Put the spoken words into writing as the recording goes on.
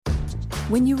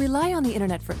When you rely on the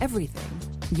internet for everything,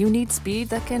 you need speed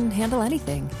that can handle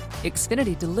anything.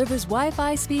 Xfinity delivers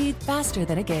Wi-Fi speed faster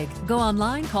than a gig. Go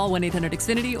online, call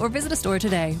 1-800-XFINITY, or visit a store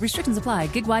today. Restrictions apply.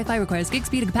 Gig Wi-Fi requires gig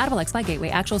speed and compatible X-Fi gateway.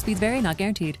 Actual speeds vary, not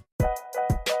guaranteed.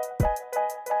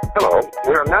 Hello,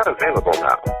 we are not available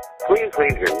now. Please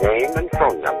leave your name and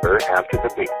phone number after the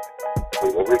beep. We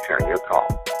will return your call.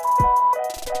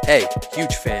 Hey,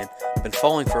 huge fan. Been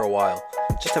following for a while.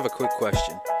 Just have a quick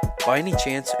question. By any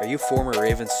chance, are you former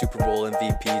Ravens Super Bowl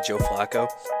MVP Joe Flacco?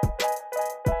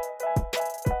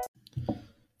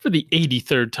 For the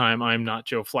 83rd time, I'm not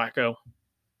Joe Flacco.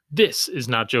 This is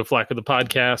Not Joe Flacco, the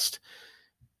podcast.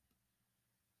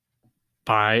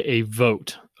 By a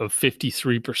vote of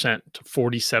 53% to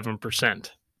 47%.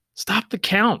 Stop the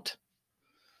count.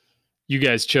 You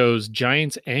guys chose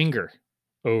Giants anger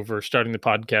over starting the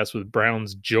podcast with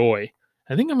Browns joy.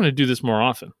 I think I'm going to do this more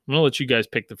often. I'm going to let you guys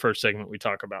pick the first segment we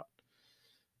talk about.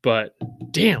 But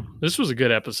damn, this was a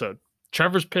good episode.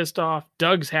 Trevor's pissed off.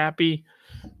 Doug's happy.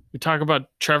 We talk about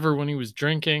Trevor when he was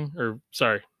drinking. Or,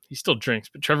 sorry, he still drinks.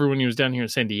 But Trevor when he was down here in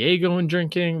San Diego and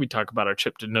drinking. We talk about our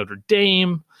trip to Notre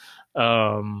Dame.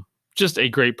 Just a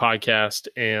great podcast.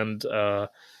 And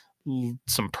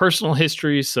some personal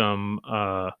history. Some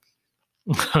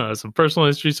personal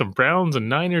history. Some Browns and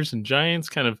Niners and Giants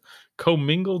kind of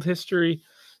commingled history.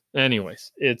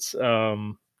 Anyways, it's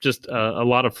just a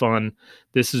lot of fun.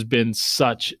 This has been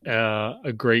such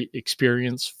a great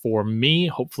experience for me,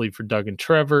 hopefully for Doug and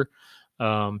Trevor.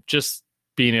 Just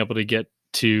being able to get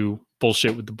to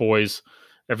bullshit with the boys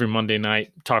every Monday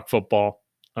night, talk football,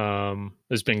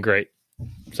 has been great.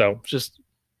 So just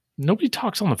nobody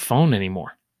talks on the phone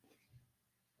anymore.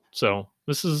 So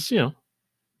this is, it's a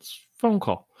phone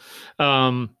call.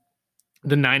 The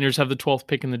Niners have the 12th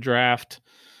pick in the draft.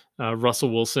 Russell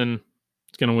Wilson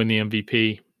is going to win the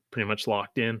MVP, pretty much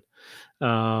locked in.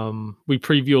 We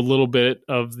preview a little bit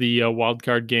of the wild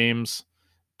card games,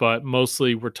 but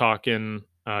mostly we're talking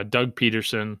Doug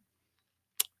Peterson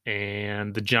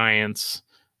and the Giants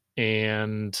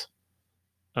and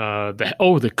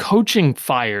the coaching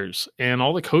fires and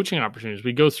all the coaching opportunities.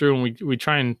 We go through and we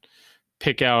try and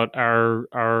pick out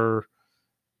the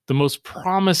most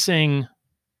promising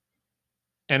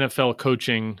NFL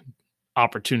coaching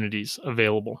opportunities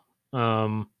available.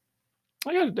 Doug's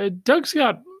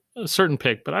got a certain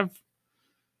pick, but I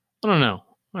don't know.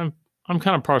 I'm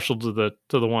kind of partial to the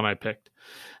one I picked.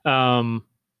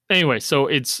 Anyway, so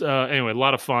it's a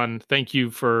lot of fun. Thank you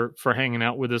for hanging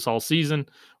out with us all season.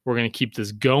 We're going to keep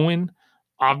this going,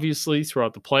 obviously,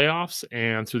 throughout the playoffs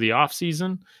and through the off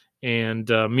season. And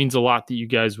means a lot that you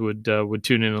guys would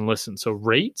tune in and listen. So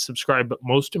rate, subscribe, but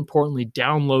most importantly,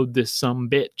 download this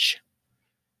sumbitch.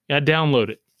 Yeah, download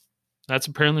it. That's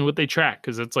apparently what they track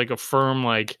because it's like a firm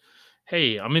like,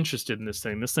 hey, I'm interested in this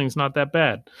thing. This thing's not that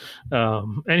bad.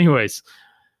 Anyways,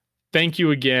 thank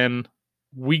you again.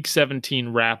 Week 17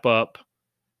 wrap up.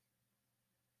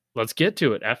 Let's get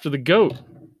to it. After the GOAT,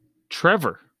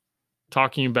 Trevor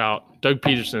talking about Doug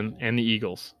Peterson and the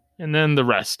Eagles, and then the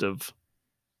rest of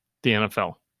the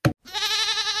NFL.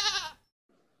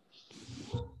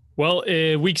 Well,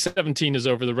 week 17 is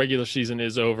over. The regular season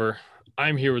is over.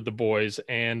 I'm here with the boys.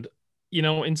 And,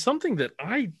 in something that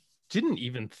I didn't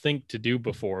even think to do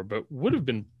before, but would have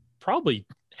been probably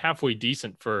halfway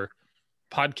decent for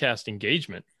podcast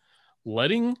engagement,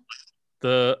 letting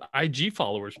the IG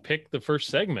followers pick the first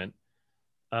segment.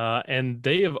 And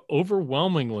they have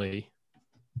overwhelmingly,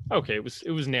 okay,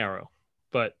 it was narrow,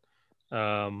 but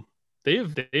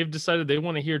they've decided they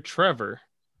want to hear Trevor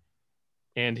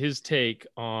and his take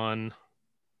on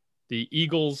the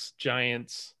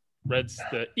Eagles-Giants,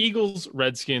 the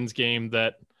Eagles-Redskins game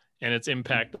and its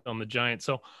impact on the Giants.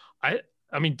 So, I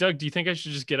mean, Doug, do you think I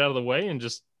should just get out of the way and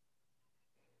just?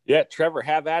 Yeah, Trevor,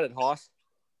 have at it, Hoss.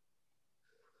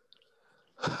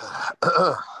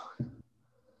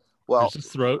 Well, his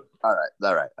throat. All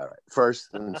right. First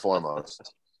and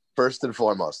foremost,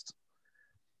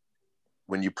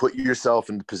 when you put yourself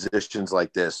in positions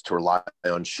like this to rely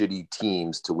on shitty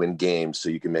teams to win games so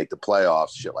you can make the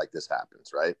playoffs, shit like this happens,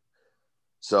 right?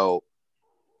 So,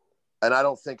 and I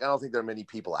don't think there are many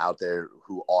people out there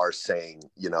who are saying,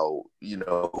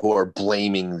 who are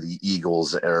blaming the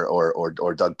Eagles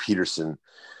or Doug Peterson,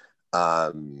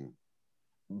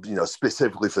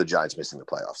 specifically for the Giants missing the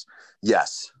playoffs.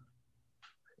 Yes.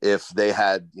 If they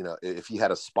had, if he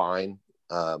had a spine,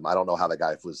 I don't know how that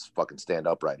guy was fucking stand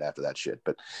upright after that shit,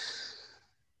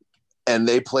 and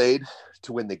they played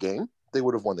to win the game, they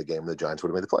would have won the game and the Giants would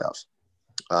have made the playoffs.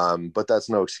 But that's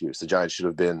no excuse. The Giants should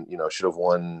have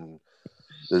won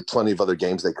There's plenty of other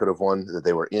games they could have won that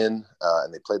they were in,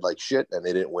 and they played like shit, and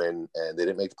they didn't win, and they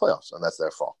didn't make the playoffs, and that's their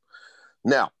fault.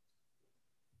 Now,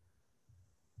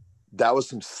 that was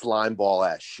some slime ball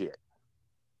ass shit.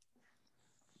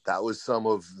 That was some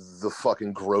of the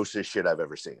fucking grossest shit I've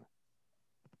ever seen.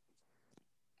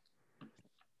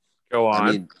 Go on.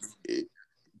 I mean,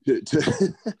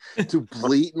 to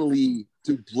blatantly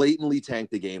tank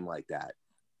the game like that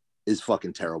is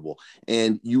fucking terrible.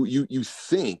 And you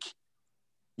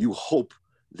hope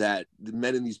that the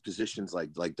men in these positions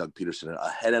like Doug Peterson, a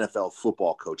head NFL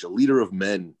football coach, a leader of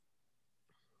men,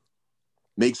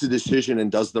 makes a decision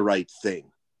and does the right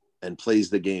thing and plays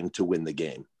the game to win the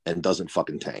game and doesn't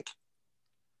fucking tank.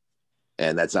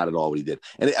 And that's not at all what he did.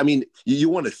 And I mean, you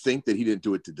want to think that he didn't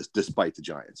do it despite the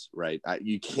Giants, right?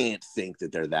 You can't think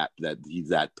that that he's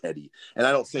that petty. And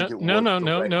I don't think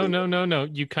no.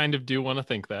 You kind of do want to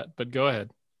think that, but go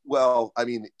ahead. Well, I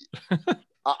mean,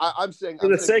 I'm saying for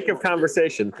the sake of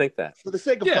conversation, think that. For the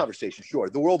sake of conversation, sure.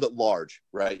 The world at large,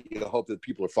 right? You hope that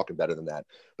people are fucking better than that.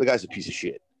 The guy's a piece of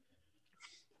shit.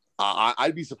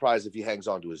 I'd be surprised if he hangs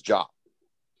on to his job.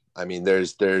 I mean,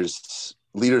 there's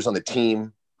leaders on the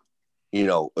team,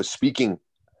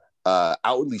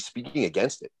 outwardly speaking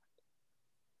against it.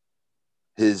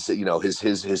 His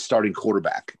starting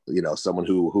quarterback, someone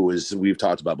who is, we've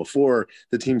talked about before,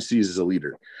 the team sees as a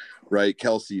leader, right?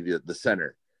 Kelsey, the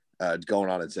center, going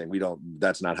on and saying,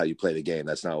 that's not how you play the game.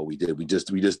 That's not what we did. We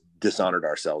just dishonored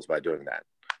ourselves by doing that.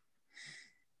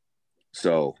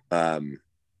 So,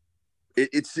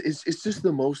 it's just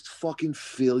the most fucking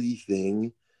Philly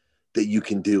thing that you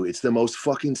can do. It's the most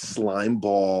fucking slime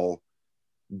ball,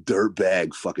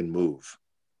 dirtbag fucking move.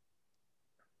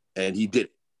 And he did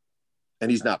it.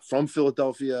 And he's not from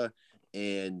Philadelphia,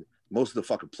 and most of the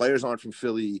fucking players aren't from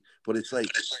Philly, but it's like,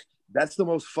 that's the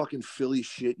most fucking Philly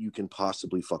shit you can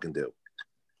possibly fucking do.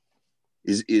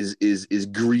 Is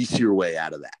grease your way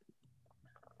out of that.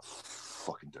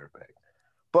 Fucking dirtbag.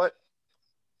 But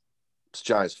it's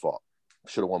Giants' fault.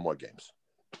 Should have won more games.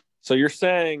 So you're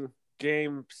saying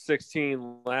game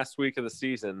 16 last week of the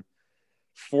season,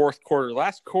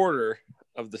 last quarter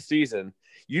of the season,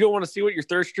 you don't want to see what your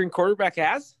third string quarterback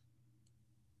has?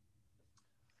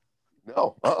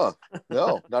 No,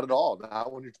 no, not at all.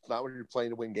 Not when you're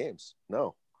playing to win games.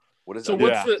 No. What is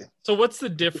that? So what's the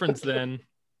difference then?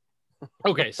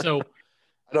 Okay, so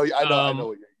I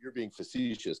know you're being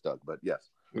facetious, Doug, but yes,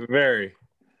 very.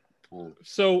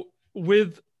 So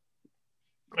I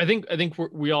think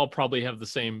we all probably have the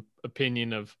same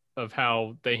opinion of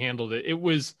how they handled it. It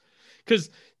was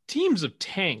because teams have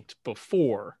tanked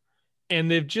before, and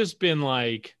they've just been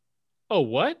like, "Oh,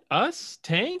 what? Us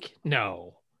tank?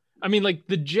 No." I mean, like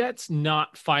the Jets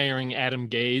not firing Adam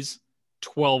Gase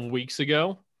 12 weeks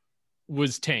ago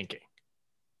was tanking.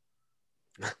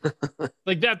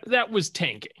 Like that was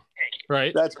tanking,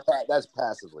 right? That's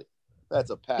passively. That's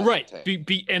a passive right.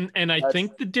 tank. And I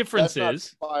think the difference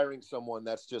is firing someone.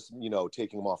 That's just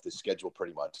taking them off the schedule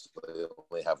pretty much. They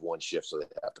only have one shift, so they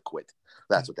have to quit.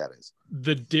 That's what that is.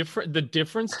 The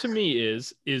difference to me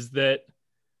is that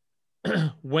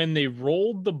when they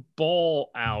rolled the ball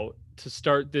out to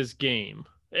start this game,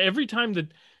 every time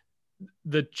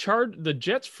the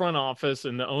Jets front office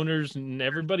and the owners and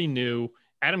everybody knew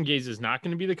Adam Gase is not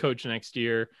going to be the coach next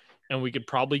year, and we could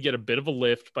probably get a bit of a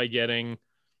lift by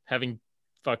having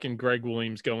fucking Greg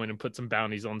Williams go in and put some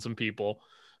bounties on some people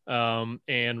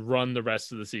and run the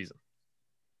rest of the season.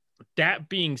 That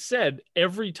being said,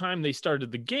 every time they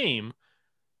started the game,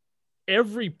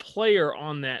 every player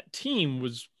on that team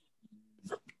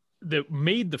that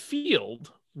made the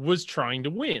field was trying to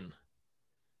win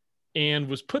and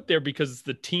was put there because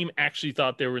the team actually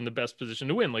thought they were in the best position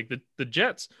to win. Like the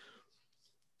Jets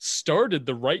started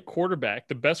the right quarterback,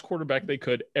 the best quarterback they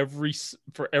could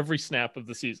for every snap of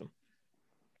the season.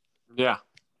 Yeah.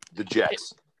 The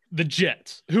Jets,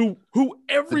 who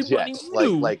everybody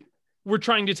knew were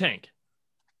trying to tank.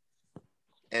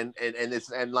 And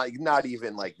it's like not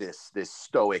even like this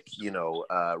stoic,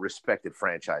 respected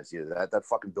franchise here. That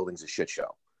fucking building's a shit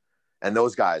show. And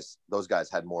those guys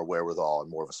had more wherewithal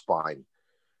and more of a spine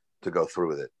to go through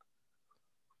with it.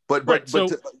 But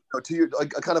to your,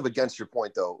 like, kind of against your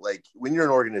point though, like when you're an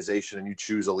organization and you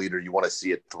choose a leader, you want to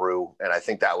see it through. And I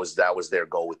think that was their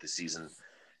goal with the season.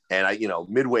 And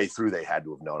midway through they had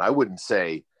to have known. I wouldn't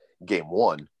say game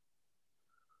 1.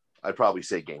 I'd probably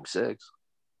say game 6.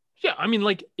 Yeah, I mean,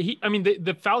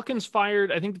 the Falcons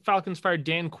fired. I think the Falcons fired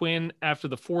Dan Quinn after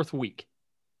the 4th week.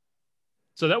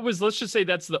 So that was, let's just say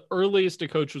that's the earliest a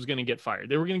coach was going to get fired.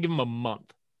 They were going to give him a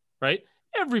month, right?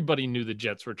 Everybody knew the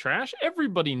Jets were trash.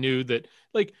 Everybody knew that,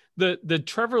 like, the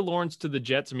Trevor Lawrence to the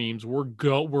Jets memes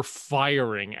were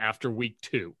firing after week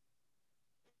 2.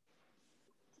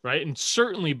 Right. And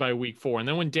certainly by week 4. And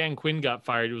then when Dan Quinn got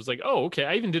fired, it was like, oh, okay.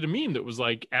 I even did a meme that was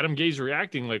like Adam Gase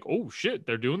reacting like, oh shit,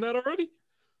 they're doing that already.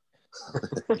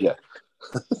 Yeah.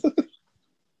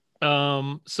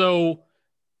 So,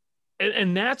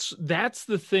 and that's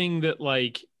the thing that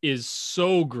like is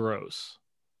so gross,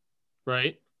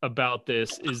 right? About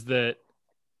this is that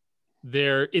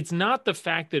it's not the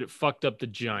fact that it fucked up the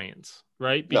Giants,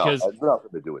 right? Because no, it's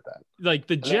nothing to do with that. Like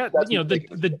the Jets,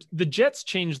 the Jets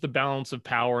changed the balance of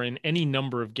power in any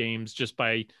number of games just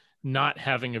by not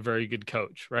having a very good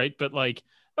coach, right? But like,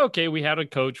 okay, we had a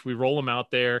coach, we roll him out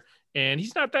there, and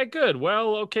he's not that good.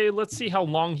 Well, okay, let's see how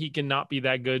long he can not be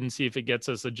that good and see if it gets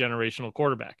us a generational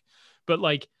quarterback. But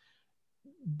like,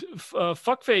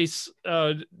 fuckface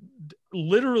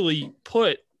literally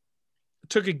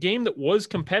took a game that was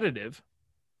competitive,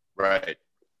 right,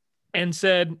 and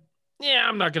said, yeah,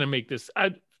 I'm not going to make this.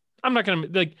 I'm not going to,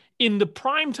 like, in the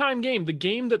primetime game, the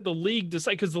game that the league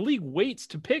decide, because the league waits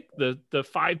to pick the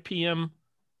 5 p.m.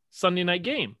 Sunday night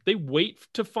game. They wait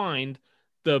to find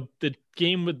the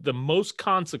game with the most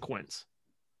consequence.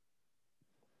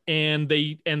 And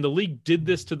the league did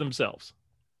this to themselves.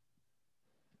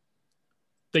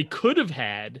 They could have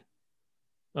had,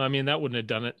 I mean, that wouldn't have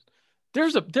done it. There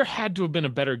had to have been a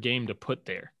better game to put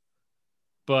there.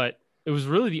 But it was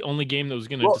really the only game that was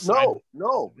going to decide.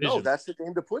 No. That's the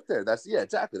game to put there.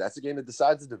 Exactly. That's the game that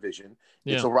decides the division.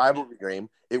 Yeah. It's a rivalry game.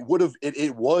 It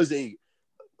was a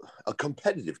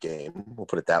competitive game. We'll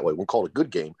put it that way. We'll call it a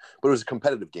good game, but it was a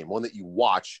competitive game, one that you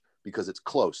watch because it's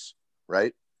close,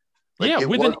 right? Like, yeah,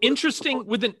 with an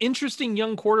interesting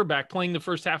young quarterback playing the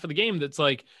first half of the game. That's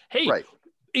like, hey, right.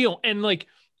 And like,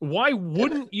 why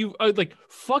wouldn't you like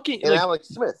fucking and like, Alex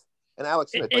Smith and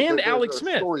Alex Smith and there Alex are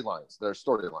Smith storylines. There are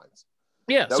storylines.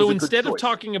 Yeah. That So was a instead good of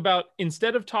talking about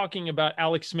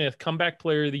Alex Smith, comeback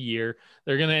player of the year,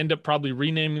 they're going to end up probably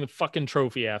renaming the fucking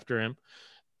trophy after him,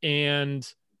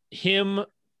 and him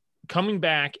coming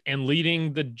back and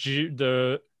leading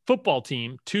the football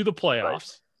team to the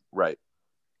playoffs. Right.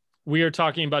 We are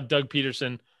talking about Doug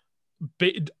Peterson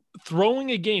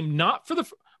throwing a game, not for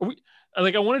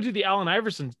I want to do the Allen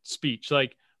Iverson speech.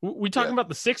 Like, we talking about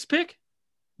the 6th pick?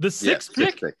 The 6th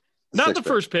pick? Not the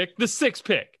first pick, the 6th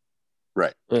pick.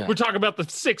 Right. Yeah. We're talking about the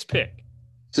 6th pick.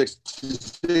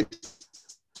 6,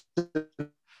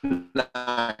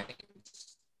 9.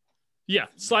 Yeah,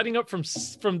 sliding up from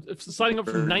 9th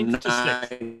to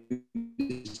 6th.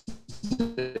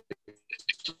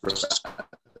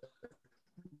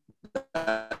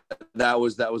 That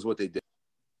was what they did.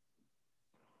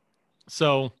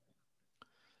 So,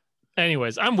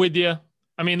 anyways, I'm with you.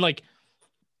 I mean, like,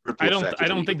 I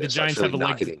don't think the Giants have a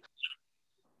leg.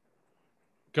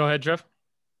 Go ahead, Trev.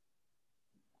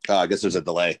 I guess there's a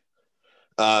delay.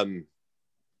 Yeah,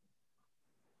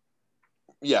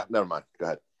 never mind. Go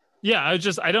ahead. Yeah, I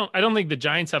don't think the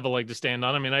Giants have a leg to stand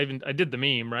on. I mean, I did the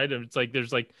meme, right? It's like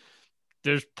there's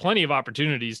plenty of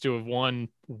opportunities to have won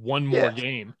one more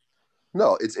game.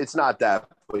 No, it's not that,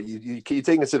 but you take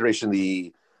in consideration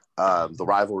the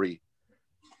rivalry,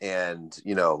 and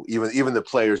even the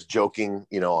players joking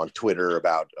on Twitter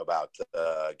about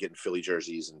getting Philly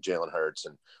jerseys and Jalen Hurts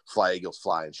and Fly Eagles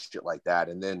Fly and shit like that,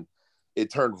 and then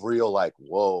it turned real, like,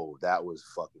 whoa, that was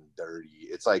fucking dirty.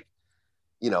 It's like,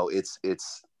 it's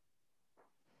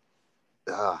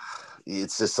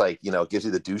just like, it gives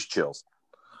you the douche chills.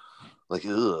 Like,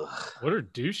 ugh. What are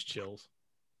douche chills?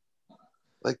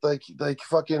 Like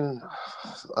fucking,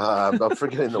 I'm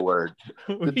forgetting the word.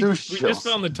 The douche chills. We just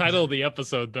found the title of the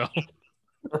episode, though.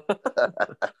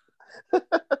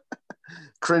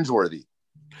 Cringeworthy,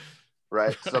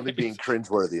 right? Something being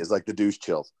cringeworthy is like the douche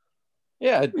chills.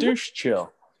 Yeah, a douche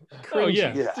chill. Oh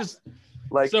yeah. Just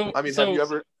like, so, I mean,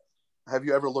 have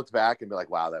you ever looked back and be like,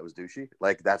 wow, that was douchey?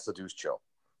 Like, that's the douche chill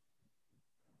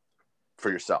for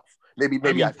yourself. Maybe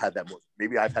I've had that more.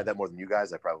 Maybe I've had that more than you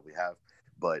guys. I probably have,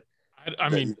 but I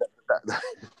mean,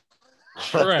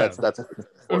 that's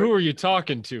who are you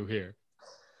talking to here?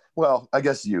 Well, I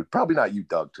guess you. Probably not you,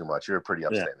 Doug, too much. You're a pretty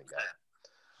upstanding guy.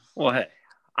 Well, hey,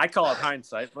 I call it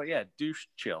hindsight, but yeah, douche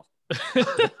chill.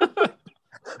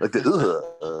 Like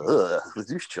the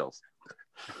douche chills.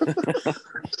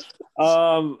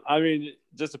 I mean,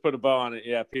 just to put a bow on it,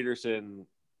 yeah, Peterson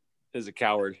is a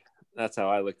coward. That's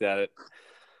how I looked at it.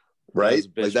 Right,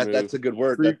 like that's a good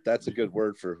word. That's a good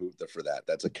word for that.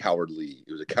 That's it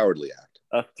was a cowardly act.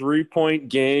 A 3-point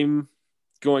game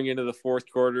going into the fourth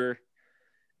quarter,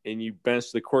 and you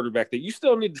bench the quarterback that you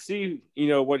still need to see,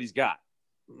 what he's got.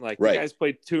 Like Right. the guy's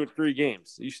played 2 or 3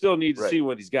 games. You still need to see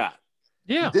what he's got.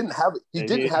 Yeah. He didn't have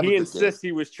a good insists game.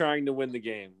 he was trying to win the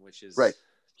game, which is right.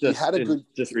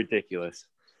 Just ridiculous.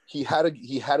 He had a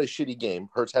shitty game.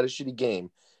 Hurts had a shitty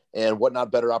game, and what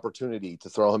not better opportunity to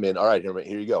throw him in? All right,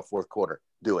 here you go, fourth quarter,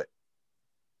 do it.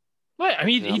 Well, I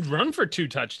mean, he'd run for 2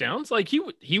 touchdowns. Like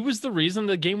he was the reason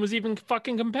the game was even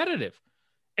fucking competitive,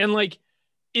 and like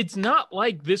it's not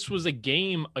like this was a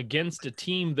game against a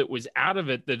team that was out of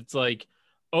it. That it's like,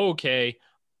 okay,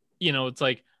 it's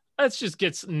like let's just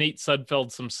get Nate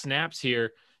Sudfeld some snaps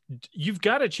here. You've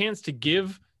got a chance to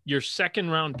give your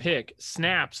second round pick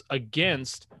snaps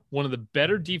against one of the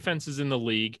better defenses in the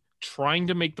league, trying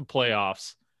to make the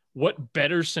playoffs. What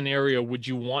better scenario would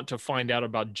you want to find out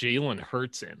about Jalen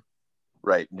Hurts in?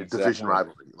 Right. Exactly. Division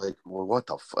rivalry. Like, well, what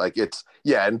the like it's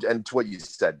and to what you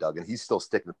said, Doug, and he's still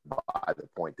sticking by the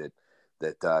point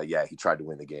that he tried to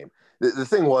win the game. The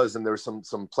thing was, and there were some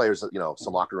players that,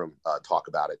 some locker room talk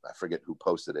about it. I forget who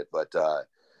posted it, but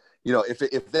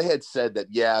if they had said that,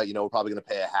 we're probably going to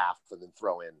pay a half and then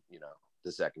throw in,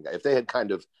 the second guy, if they had kind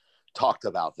of talked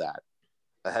about that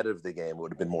ahead of the game, it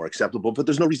would have been more acceptable. But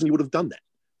there's no reason you would have done that.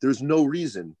 There's no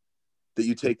reason that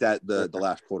you take the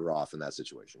last quarter off in that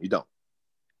situation. You don't.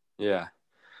 Yeah.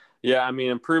 Yeah. I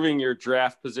mean, improving your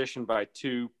draft position by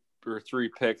 2 or 3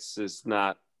 picks is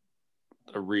not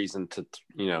a reason to,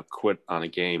 quit on a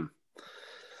game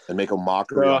and make a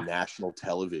mockery on national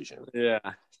television. Yeah.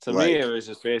 To me, it was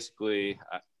just basically,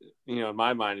 in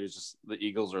my mind, it was just the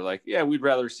Eagles are like, yeah, we'd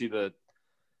rather see the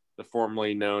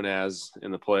formerly known as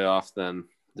in the playoff than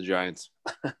the Giants.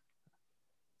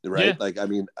 Right. Yeah. Like, I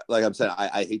mean, like I'm saying,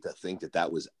 I hate to think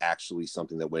that was actually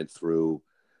something that went through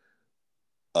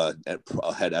a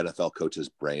head NFL coach's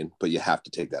brain, but you have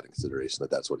to take that in consideration that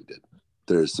that's what he did.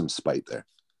 There's some spite there.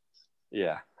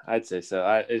 Yeah, I'd say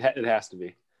so. It has to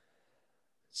be.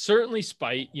 Certainly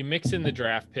spite. You mix in the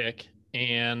draft pick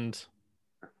and,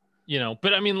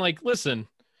 but I mean, like, listen,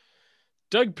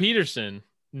 Doug Peterson,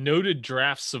 noted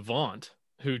draft savant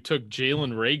who took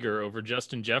Jalen Reagor over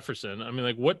Justin Jefferson. I mean,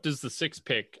 like, what does the 6th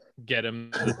pick get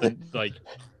him that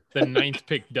the 9th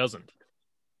pick doesn't?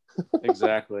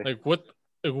 Exactly. Like, what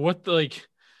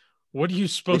are you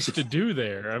supposed to do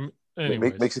there?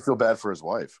 Makes you feel bad for his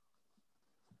wife.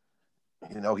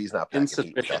 He's not packing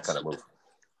heat with that kind of move.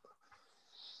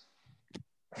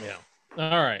 Yeah.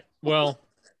 All right. Well,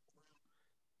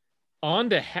 on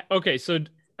to okay. So,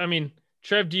 I mean,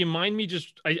 Trev, do you mind me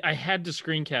I had to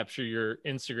screen capture your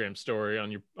Instagram story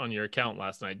on your account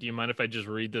last night. Do you mind if I just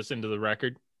read this into the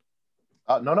record?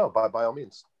 No, by all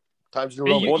means. Times New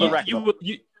Roman.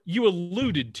 You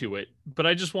alluded to it, but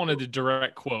I just wanted a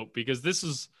direct quote because this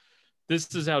is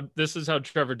how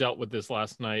Trevor dealt with this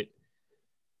last night.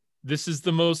 This is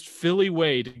the most Philly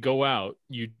way to go out.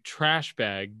 You trash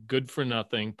bag, good for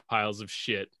nothing piles of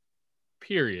shit.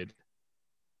 Period.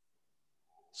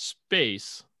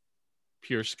 Space,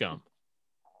 pure scum.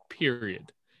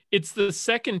 Period. It's the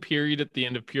second period at the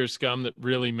end of pure scum that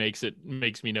really makes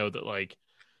me know that like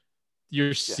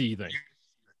you're seething.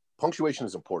 Punctuation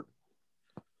is important.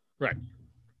 Right.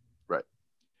 Right.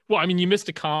 Well, I mean, you missed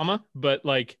a comma, but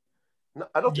like, no,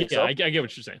 I don't think so. I get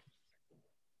what you're saying.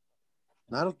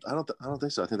 No, I don't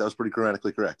think so. I think that was pretty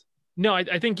grammatically correct. No,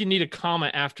 I think you need a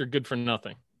comma after good for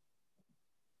nothing.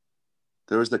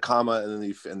 There was the comma, and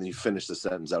then you finish the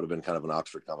sentence. That would have been kind of an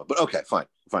Oxford comma. But okay, fine.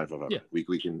 Yeah. We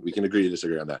can agree to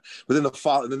disagree on that. But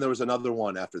then there was another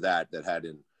one after that had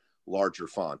in larger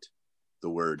font the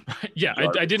word. Yeah,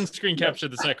 I didn't screen capture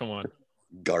the second one.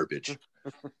 Garbage.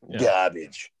 Yeah.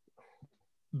 Garbage.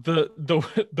 The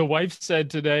wife said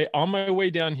today on my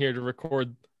way down here to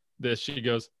record this, she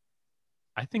goes,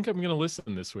 I think I'm going to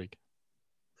listen this week.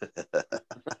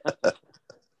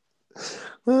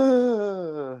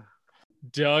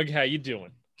 Doug, how you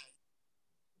doing?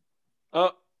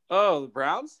 Oh, the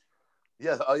Browns?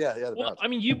 Yeah. Oh, yeah. The well, Browns. I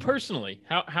mean, you personally,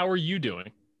 how are you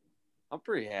doing? I'm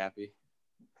pretty happy.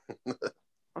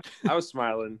 I was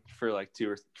smiling for like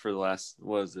the last,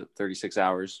 36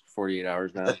 hours, 48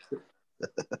 hours now.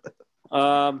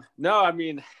 No, I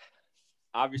mean,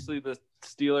 obviously the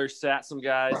Steelers sat some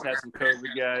guys, had some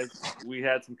COVID guys. We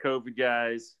had some COVID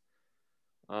guys.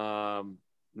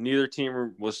 Neither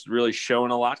team was really showing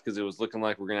a lot because it was looking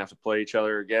like we're going to have to play each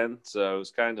other again. So it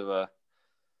was kind of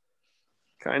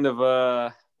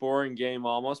a boring game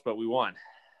almost, but we won.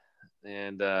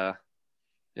 And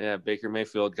Baker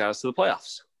Mayfield got us to the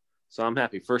playoffs. So I'm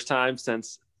happy. First time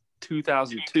since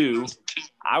 2002.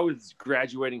 I was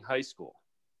graduating high school.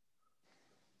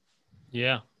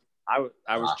 Yeah.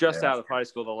 I was just out of high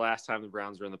school the last time the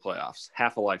Browns were in the playoffs,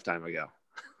 half a lifetime ago.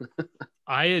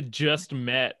 I had just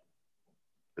met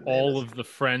all of the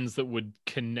friends that would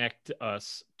connect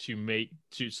us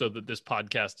so that this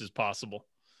podcast is possible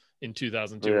in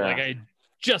 2002. Yeah. Like I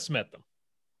just met them.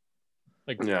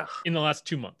 Like in the last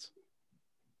 2 months.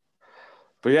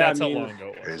 But yeah, that's how long ago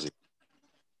it was. Crazy.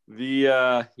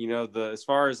 As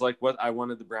far as like what I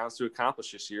wanted the Browns to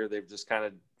accomplish this year, they've just kind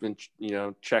of been,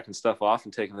 checking stuff off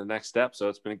and taking the next step. So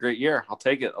it's been a great year. I'll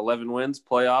take it. 11 wins,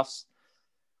 playoffs.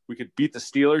 We could beat the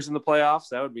Steelers in the playoffs.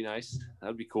 That would be nice. That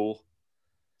would be cool.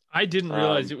 I didn't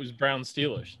realize it was Browns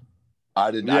Steelers.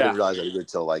 I didn't realize that either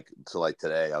till like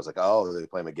today. I was like, oh, they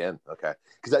play them again. Okay.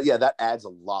 Because that adds a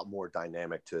lot more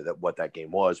dynamic to what that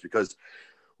game was, because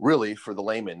really, for the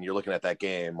layman, you're looking at that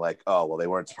game like, oh, well, they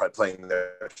weren't playing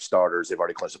their starters. They've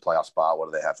already clinched a playoff spot. What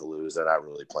do they have to lose? They're not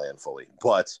really playing fully.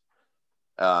 But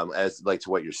as like to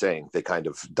what you're saying, they kind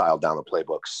of dialed down the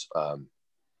playbooks.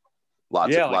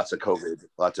 Lots of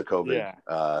COVID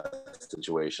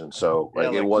situations. So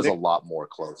it was a lot more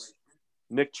close.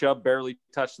 Nick Chubb barely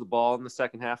touched the ball in the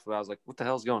second half. But I was like, what the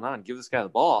hell's going on? Give this guy the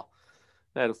ball.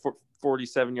 They had a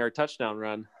 47-yard touchdown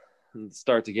run and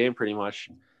start the game pretty much.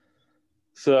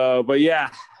 So, but yeah,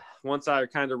 once I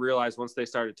kind of realized, once they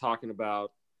started talking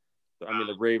about,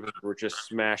 the Ravens were just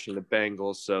smashing the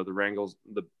Bengals. So the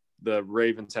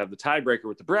Ravens have the tiebreaker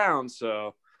with the Browns.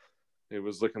 So it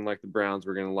was looking like the Browns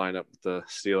were going to line up with the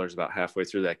Steelers about halfway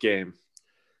through that game.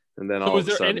 And then all of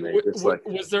a sudden,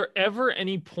 was there ever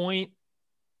any point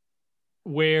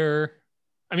where,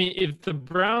 if the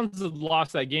Browns had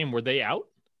lost that game, were they out?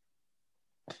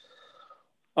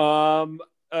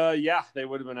 Yeah, they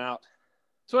would have been out.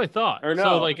 So I thought. Or no.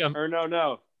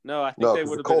 So No, I think they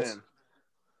would have been in.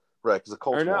 Right, because the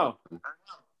Colts won.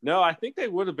 No, I think they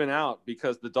would have been out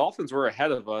because the Dolphins were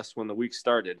ahead of us when the week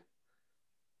started.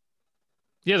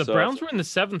 Yeah, the Browns were in the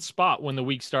 7th spot when the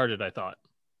week started, I thought.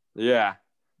 Yeah.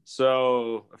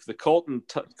 So if the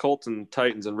Colts and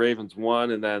Titans and Ravens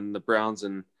won, and then the Browns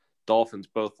and Dolphins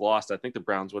both lost, I think the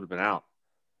Browns would have been out.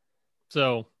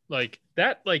 So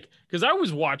because I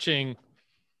was watching,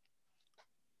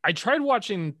 I tried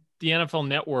watching the NFL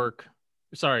Network,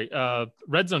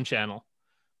 Red Zone channel,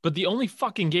 but the only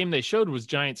fucking game they showed was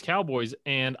Giants Cowboys,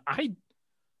 and I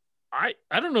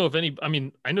don't know if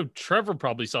I know Trevor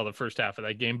probably saw the first half of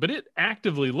that game, but it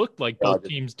actively looked like both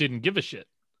teams didn't give a shit.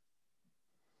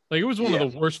 Like it was one of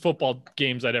the worst football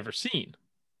games I'd ever seen.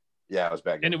 Yeah, it was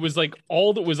bad. And it was like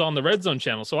all that was on the Red Zone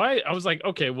channel. So I was like,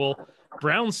 okay, well,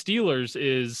 Browns Steelers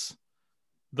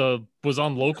was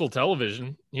on local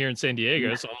television here in San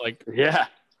Diego. So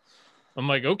I'm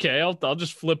like, okay, I'll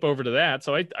just flip over to that.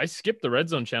 So I skipped the Red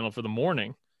Zone channel for the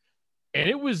morning, and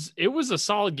it was a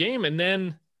solid game. And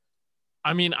then,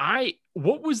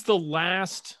 what was the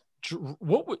last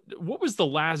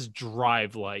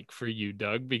drive like for you,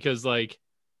 Doug? Because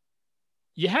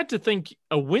you had to think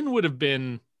a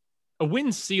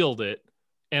win sealed it,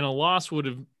 and a loss would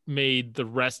have made the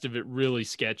rest of it really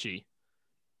sketchy.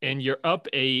 And you're up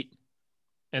 8,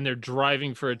 and they're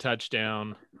driving for a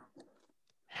touchdown.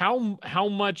 How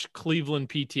much Cleveland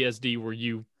PTSD were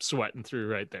you sweating through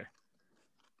right there?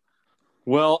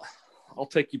 Well, I'll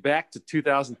take you back to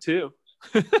 2002.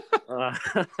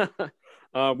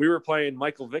 We were playing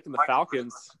Michael Vick and the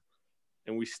Falcons,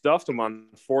 and we stuffed them on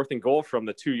 4th and goal from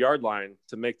the 2-yard line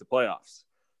to make the playoffs.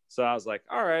 So I was like,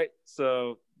 all right,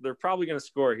 so they're probably going to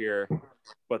score here,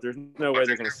 but there's no way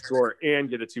they're going to score and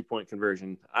get a 2-point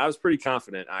conversion. I was pretty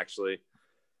confident, actually.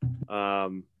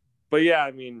 But yeah,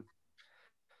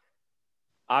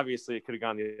 obviously it could have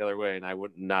gone the other way, and I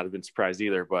would not have been surprised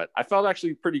either. But I felt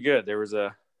actually pretty good. There was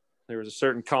a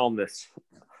certain calmness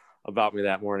about me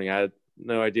that morning. I had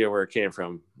no idea where it came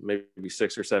from. Maybe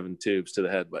 6 or 7 tubes to the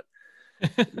head, but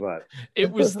it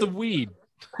was the weed.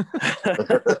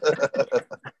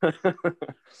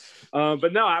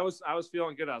 But no, I was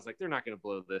feeling good. I was like, they're not going to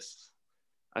blow this.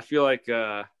 I feel like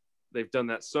they've done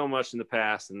that so much in the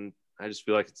past, and I just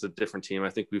feel like it's a different team. I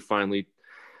think we finally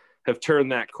have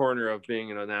turned that corner of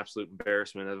being an absolute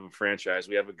embarrassment of a franchise.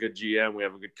 We have a good GM, we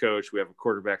have a good coach, we have a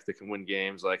quarterback that can win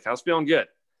games. I was feeling good.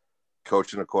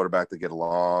 Coach and a quarterback that get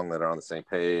along, that are on the same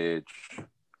page.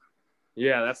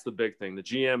 Yeah, that's the big thing. The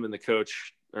GM and the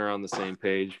coach are on the same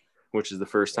page, which is the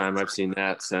first time I've seen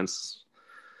that since,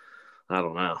 I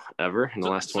don't know, ever in the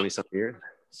last 20-something years.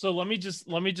 So let me just,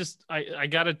 I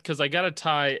got to, because I got to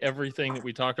tie everything that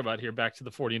we talk about here back to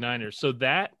the 49ers. So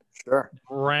that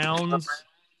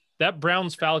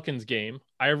Browns Falcons game,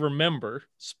 I remember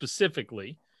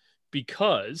specifically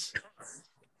because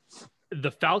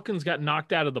the Falcons got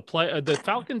knocked out of the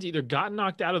Falcons either got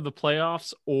knocked out of the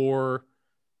playoffs or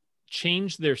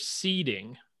changed their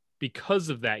seeding because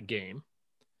of that game.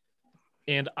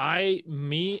 And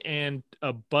me and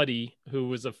a buddy who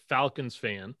was a Falcons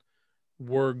fan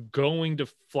were going to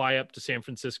fly up to San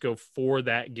Francisco for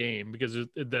that game because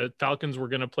the Falcons were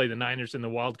going to play the Niners in the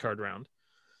wild card round.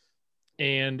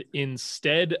 And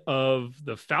instead of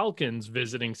the Falcons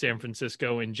visiting San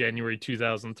Francisco in January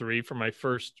 2003 for my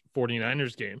first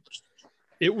 49ers game,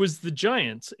 it was the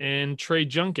Giants and Trey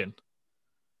Junkin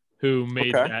who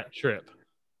made that trip.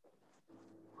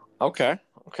 Okay.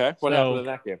 What happened in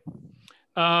that game?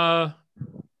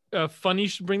 Funny you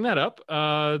should bring that up.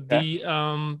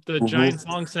 The Giants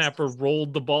long snapper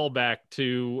rolled the ball back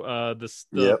to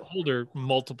the holder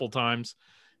multiple times,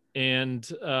 and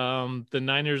the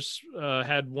Niners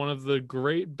had one of the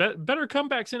better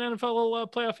comebacks in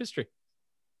NFL playoff history.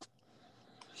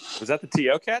 Was that the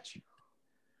TO catch?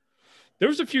 There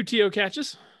was a few TO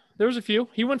catches. There was a few.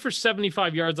 He went for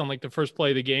 75 yards on like the first play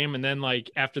of the game, and then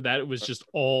like after that it was just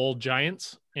all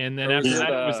Giants, and then after that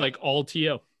it was like all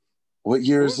TO. What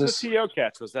year is this? The TO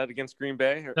catch? Was that against Green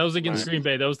Bay? That was against Green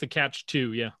Bay. That was the catch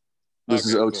 2, yeah. This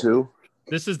is 02? Cool.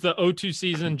 This is the 02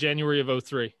 season, January of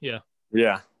 03, yeah.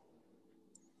 Yeah.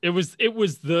 It was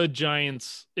the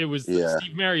Giants. It was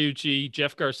Steve Mariucci,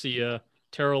 Jeff Garcia,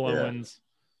 Terrell Owens.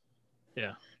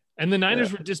 Yeah. And the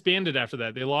Niners were disbanded after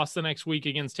that. They lost the next week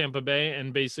against Tampa Bay,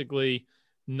 and basically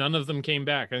none of them came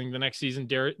back. I think the next season,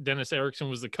 Dennis Erickson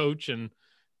was the coach, and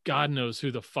God knows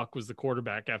who the fuck was the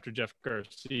quarterback after Jeff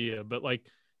Garcia. But like,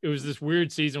 it was this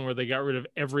weird season where the Niners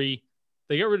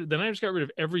got rid of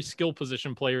every skill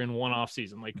position player in one off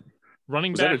season, like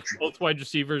running back, both wide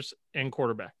receivers, and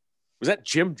quarterback. Was that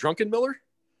Jim Drunkenmiller?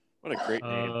 What a great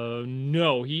name.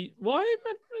 No, I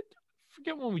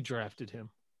forget when we drafted him.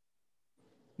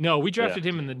 No, we drafted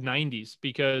him in the 90s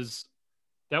because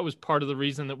that was part of the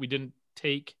reason that we didn't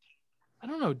take. I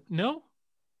don't know. No,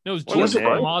 it was Gio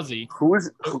Carmazzi. Who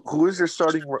is your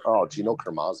starting? Oh, Gino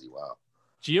Carmazzi. Wow.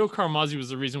 Gio Carmazzi was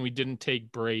the reason we didn't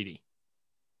take Brady.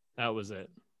 That was it.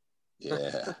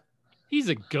 Yeah. He's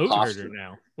a goat herder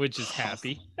now, which is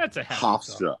happy. That's a happy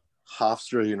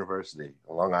Hofstra University,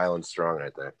 Long Island strong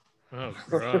right there. Oh,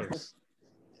 gross.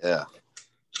 Yeah.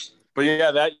 But yeah,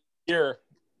 that year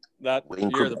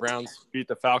the Browns beat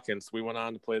the Falcons. We went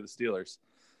on to play the Steelers.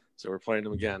 So we're playing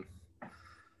them again.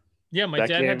 Yeah, my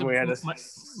dad had to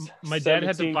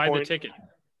buy the ticket.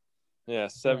 Yeah,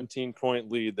 17-point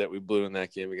lead that we blew in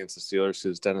that game against the Steelers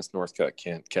because Dennis Northcutt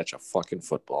can't catch a fucking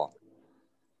football.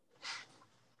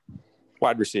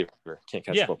 Wide receiver can't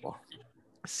catch football.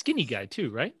 Skinny guy too,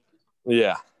 right?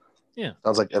 Yeah.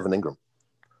 Sounds like Evan Ingram.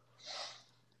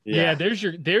 Yeah, there's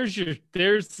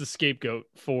the scapegoat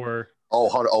for.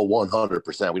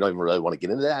 100%. We don't even really want to get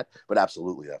into that, but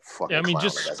absolutely that fucking. I mean,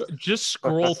 just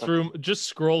scroll through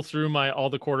all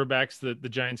the quarterbacks that the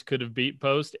Giants could have beat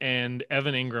post, and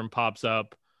Evan Ingram pops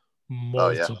up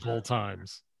multiple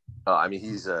times. I mean,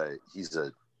 he's a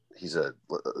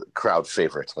crowd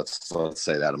favorite. Let's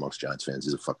say that amongst Giants fans.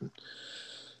 He's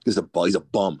a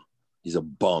bum. He's a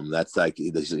bum. That's like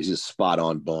he's a spot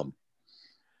on bum.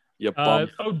 Yep.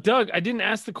 Doug, I didn't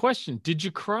ask the question. Did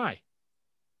you cry?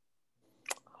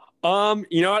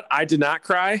 You know what? I did not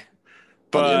cry,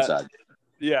 but on the inside.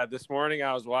 Yeah, this morning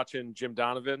I was watching Jim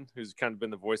Donovan, who's kind of been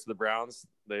the voice of the Browns.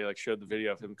 They showed the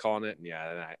video of him calling it, and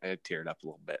I teared up a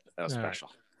little bit. That was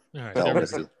special. All right.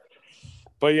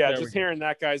 But yeah, just hearing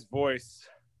that guy's voice,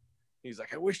 he's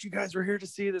like, "I wish you guys were here to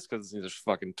see this," because there's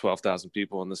fucking 12,000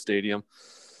 people in the stadium.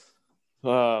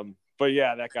 But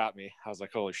yeah, that got me. I was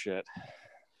like, "Holy shit."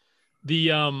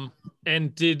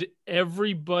 And did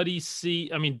everybody see?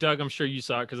 I mean, Doug, I'm sure you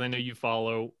saw it because I know you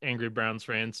follow Angry Browns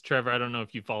fans. Trevor, I don't know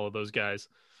if you follow those guys,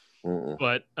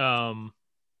 but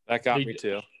that got me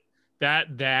too.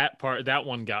 That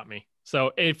one got me.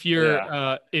 So if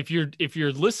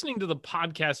you're listening to the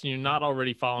podcast and you're not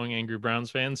already following Angry Browns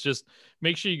fans, just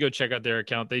make sure you go check out their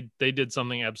account. They did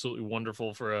something absolutely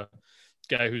wonderful for a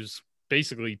guy who's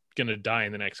basically going to die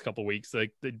in the next couple of weeks.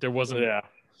 Like the guy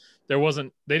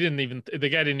didn't even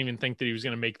think that he was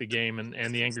going to make the game.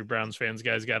 And the Angry Browns fans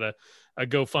guys got a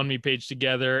GoFundMe page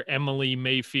together. Emily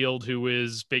Mayfield, who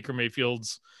is Baker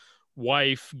Mayfield's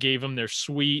wife, gave him their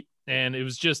suite. And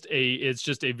it's just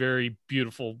a very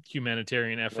beautiful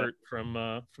humanitarian effort from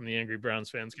the Angry Browns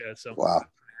fans guys. So wow.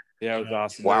 Yeah, it was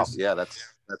awesome. Wow. Yeah, that's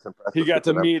impressive. He got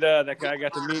to meet that guy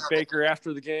got to meet Baker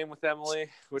after the game with Emily,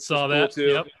 which saw was that cool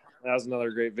too. Yep. That was another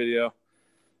great video.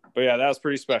 But yeah, that was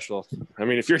pretty special. I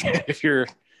mean, if you're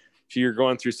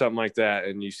going through something like that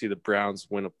and you see the Browns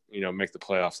win, make the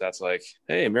playoffs, that's like,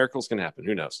 hey, a miracle's gonna happen.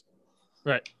 Who knows?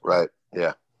 Right.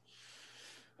 Yeah.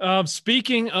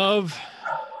 Speaking of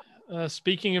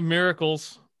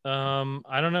miracles,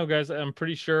 I don't know, guys. I'm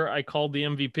pretty sure I called the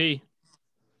MVP.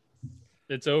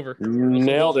 It's over.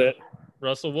 Nailed it.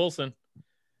 Russell Wilson.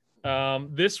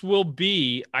 This will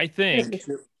be, I think.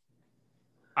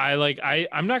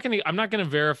 I'm not gonna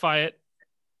verify it.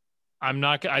 I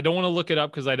don't want to look it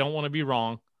up because I don't want to be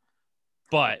wrong.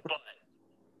 But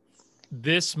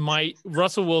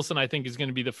Russell Wilson, I think, is going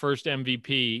to be the first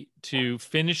MVP to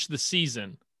finish the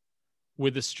season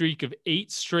with a streak of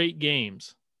 8 straight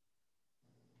games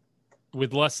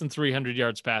with less than 300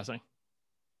 yards passing.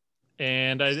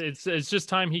 And it's just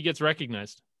time he gets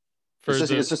recognized.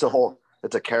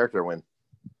 It's a character win.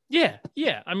 Yeah.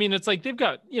 I mean, it's like they've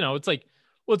got, it's like,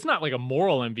 well, it's not like a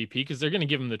moral MVP because they're going to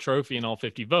give him the trophy and all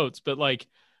 50 votes. But like,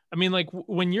 I mean, like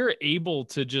when you're able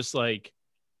to just like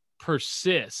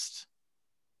persist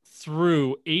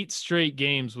through 8 straight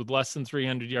games with less than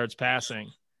 300 yards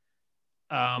passing,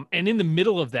 and in the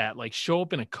middle of that, like show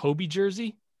up in a Kobe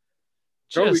jersey,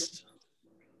 just,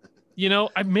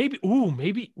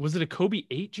 maybe was it a Kobe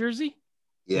 8 jersey?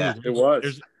 Yeah, it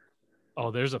was.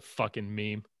 There's a fucking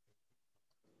meme.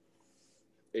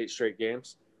 8 straight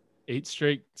games. 8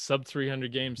 straight sub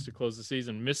 300 games to close the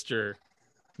season. Mr.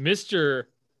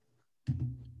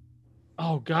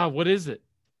 Oh God, what is it?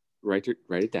 Write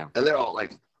it down. And they're all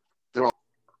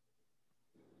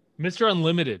Mr.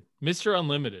 Unlimited. Mr.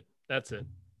 Unlimited. That's it.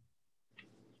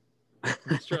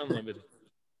 Mr. Unlimited.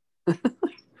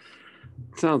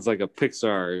 Sounds like a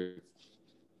Pixar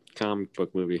comic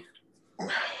book movie. I'll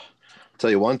tell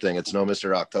you one thing, it's no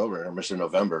Mr. October or Mr.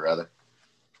 November, rather.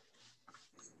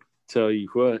 Tell you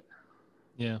what.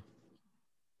 Yeah.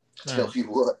 Tell you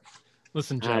what.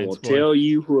 Listen, Giants. I will tell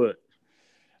you what.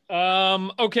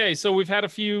 Okay, so we've had a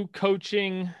few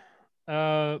coaching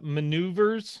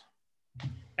maneuvers.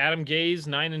 Adam Gase,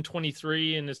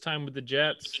 9-23 in his time with the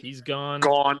Jets. He's gone.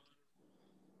 Gone.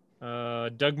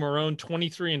 Doug Marrone,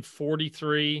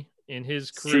 23-43 in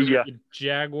his career with the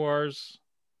Jaguars.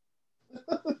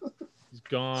 He's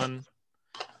gone.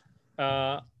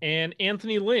 And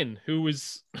Anthony Lynn, who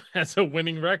has a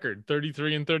winning record,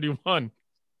 33-31.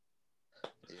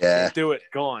 Yeah. Do it.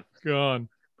 Gone.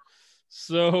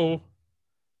 So,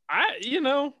 I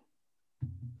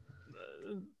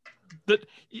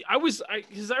was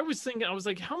thinking, I was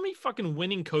like, how many fucking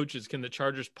winning coaches can the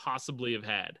Chargers possibly have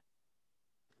had?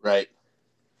 Right.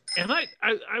 And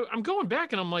I'm going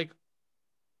back and I'm like,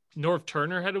 Norv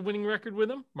Turner had a winning record with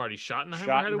him. Marty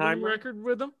Schottenheimer had a winning record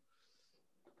with him.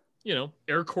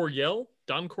 Eric Coryell,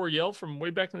 Don Coryell from way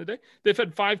back in the day. They've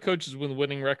had 5 coaches with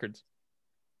winning records.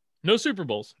 No Super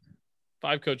Bowls.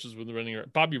 5 coaches with a winning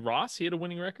record. Bobby Ross, he had a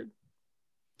winning record.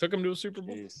 Took him to a Super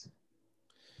Bowl. Jeez.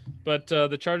 But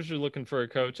the Chargers are looking for a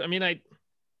coach. I mean, I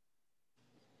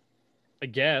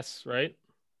guess, right?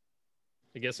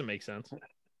 I guess it makes sense.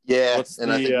 Yeah, I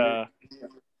think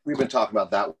we've been talking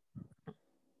about that.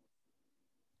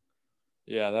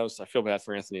 Yeah, I feel bad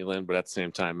for Anthony Lynn, but at the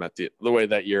same time, at the way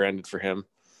that year ended for him.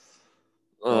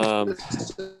 Well,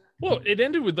 it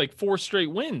ended with like 4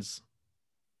 straight wins.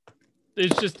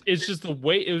 It's just the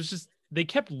way it was. Just they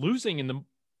kept losing in the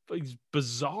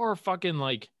bizarre fucking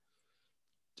like.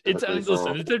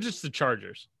 Listen, they're just the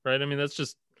Chargers, right? I mean, they're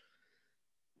just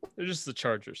the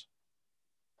Chargers.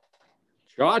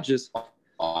 Chargers.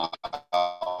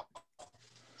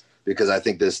 Because I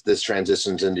think this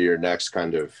transitions into your next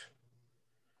kind of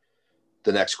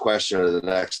the next question or the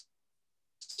next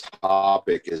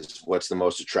topic is what's the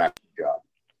most attractive job,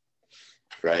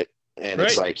 right? And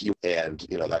it's like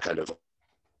that kind of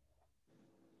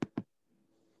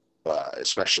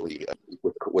especially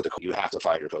with the you have to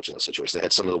fire your coach in this situation. They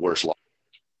had some of the worst.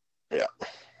 Yeah.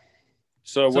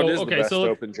 So what is the best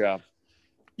open job?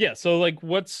 Yeah. So like,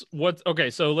 what's okay?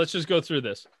 So let's just go through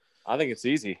this. I think it's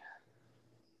easy.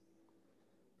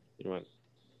 You want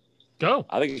go?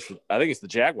 I think it's the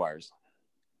Jaguars.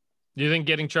 Do you think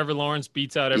getting Trevor Lawrence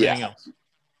beats out everything else?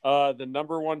 The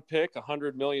number 1 pick,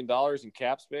 $100 million in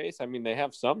cap space. I mean, they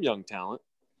have some young talent.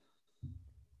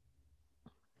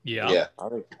 Yeah. I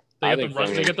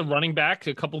they get the running back,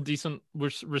 a couple decent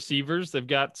receivers. They've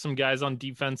got some guys on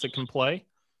defense that can play.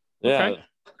 Yeah. Okay.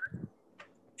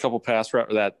 A couple pass what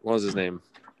was his name?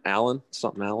 Allen?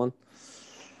 Something Allen?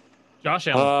 Josh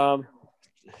Allen.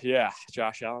 Yeah,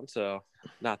 Josh Allen. So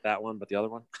not that one, but the other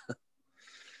one.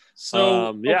 So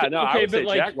I would say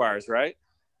Jaguars, right?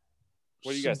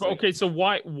 What do you guys think? Okay, so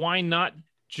why not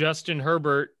Justin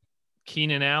Herbert,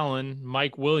 Keenan Allen,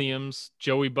 Mike Williams,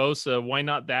 Joey Bosa? Why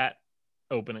not that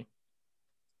opening?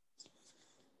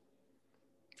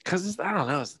 Because I don't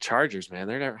know, it's the Chargers, man.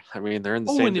 They're in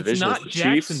the same division as the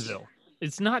Jacksonville. Chiefs.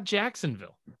 It's not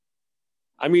Jacksonville.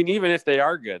 I mean, even if they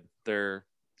are good, they're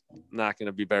not going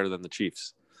to be better than the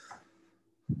Chiefs.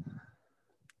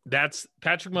 That's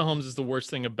Patrick Mahomes is the worst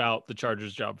thing about the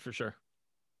Chargers job for sure.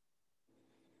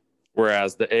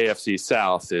 Whereas the AFC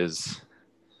South is,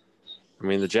 I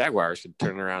mean, the Jaguars could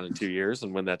turn around in 2 years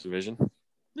and win that division.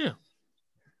 Yeah.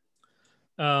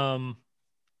 And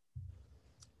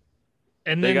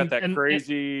they got that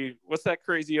crazy. What's that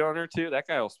crazy owner too? That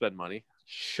guy will spend money.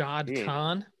 Shad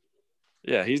Khan.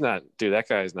 Yeah, he's not. Dude, that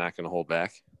guy's not going to hold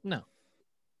back. No.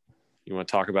 You want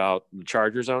to talk about the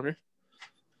Chargers owner?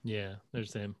 Yeah,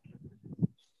 there's him.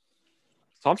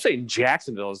 So I'm saying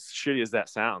Jacksonville, as shitty as that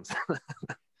sounds.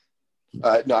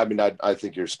 No, I mean, I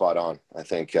think you're spot on. I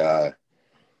think, at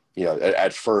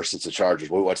first it's the Chargers.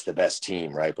 Well, what's the best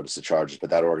team, right? But it's the Chargers. But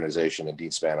that organization and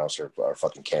Dean Spanos are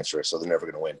fucking cancerous, so they're never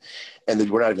going to win. And then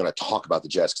we're not going to talk about the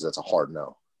Jets because that's a hard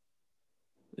no.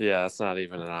 Yeah, that's not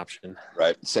even an option.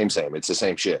 Right? Same. It's the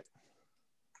same shit.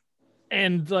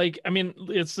 And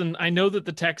I know that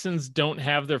the Texans don't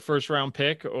have their first round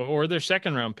pick or their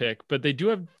second round pick, but they do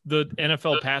have the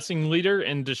NFL passing leader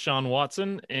in Deshaun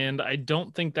Watson, and I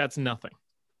don't think that's nothing.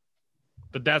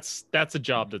 But that's a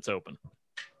job that's open.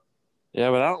 Yeah,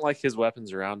 but I don't like his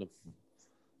weapons around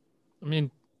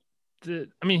him.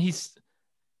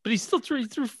 He still threw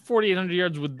 4,800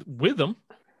 yards with them.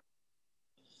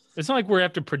 It's not like we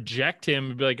have to project him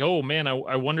and be like, oh man,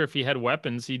 I wonder if he had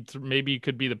weapons. Maybe he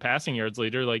could be the passing yards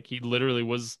leader. Like he literally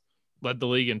led the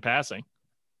league in passing.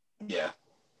 Yeah.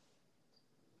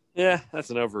 Yeah, that's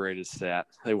an overrated stat.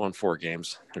 They won 4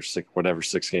 games or 6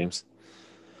 games.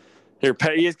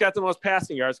 He's got the most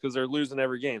passing yards because they're losing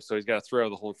every game, so he's got to throw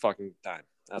the whole fucking time.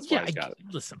 That's why he's got it.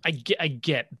 Listen, I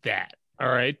get that. All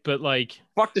right, but like,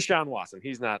 fuck Deshaun Watson.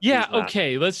 He's not. Yeah, he's not.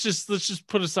 Okay. Let's just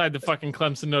put aside the fucking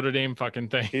Clemson Notre Dame fucking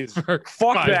thing for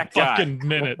fuck 5 that guy. fucking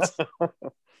minutes.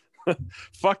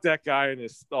 Fuck that guy and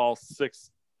his all 6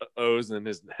 O's and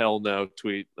his hell no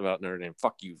tweet about Notre Dame.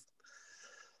 Fuck you.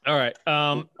 All right.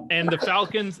 And the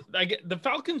Falcons. The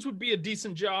Falcons would be a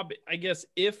decent job, I guess,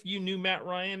 if you knew Matt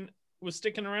Ryan was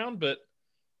sticking around, but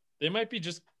they might be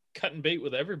just cutting bait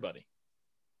with everybody.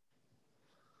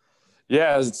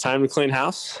 Yeah, it's time to clean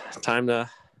house. Time to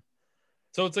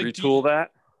retool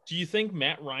that. Do you think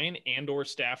Matt Ryan and or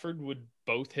Stafford would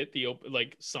both hit the open,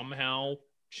 like somehow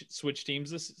switch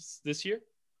teams this year?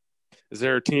 Is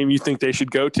there a team you think they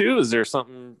should go to? Is there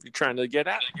something you're trying to get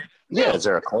at? Yeah. Is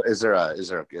there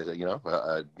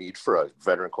a need for a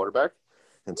veteran quarterback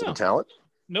and some talent?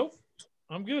 Nope.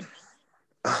 I'm good.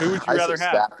 Who would you rather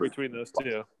have between those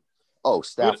two? Oh,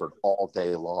 Stafford all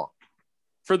day long.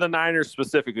 For the Niners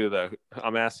specifically, though,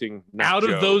 I'm asking. Out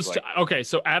of those,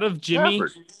 so out of Jimmy,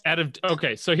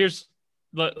 so here's,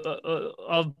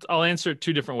 I'll answer it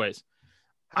 2 different ways.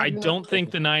 I don't think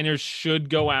the Niners should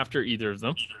go after either of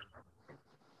them.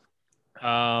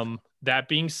 That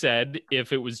being said,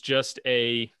 if it was just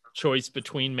a choice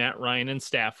between Matt Ryan and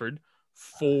Stafford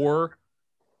for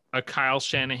a Kyle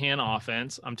Shanahan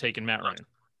offense, I'm taking Matt Ryan.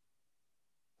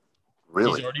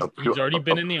 Really? He's already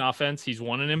been in the offense. He's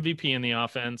won an MVP in the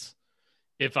offense.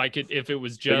 If it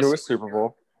was just been to a Super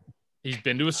Bowl, he's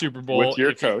been to a Super Bowl with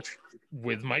your coach,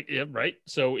 right.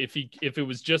 So if it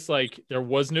was just like there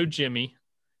was no Jimmy,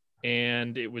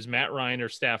 and it was Matt Ryan or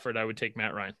Stafford, I would take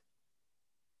Matt Ryan.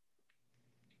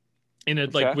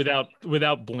 Like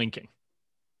without blinking.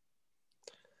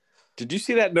 Did you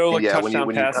see that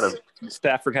touchdown pass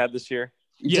Stafford had this year?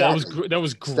 Yeah, that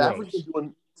was gross.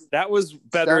 That was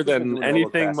better than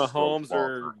anything Mahomes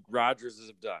or Rodgers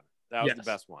have done. That was the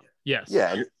best one. Yes.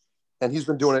 Yeah, and he's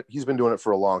been doing it. He's been doing it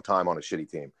for a long time on a shitty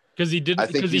team. Because he didn't. I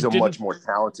think he's a much more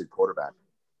talented quarterback.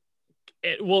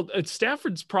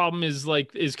 Stafford's problem is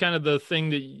kind of the thing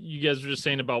that you guys were just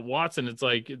saying about Watson. It's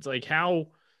like how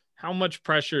much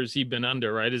pressure has he been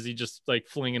under? Right? Is he just like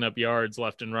flinging up yards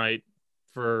left and right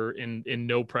for in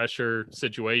no pressure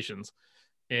situations?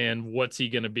 And what's he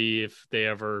going to be if they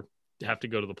ever have to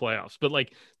go to the playoffs? But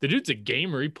like the dude's a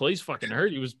gamer. He plays fucking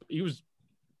hurt. He was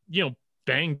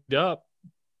banged up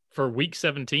for week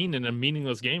 17 in a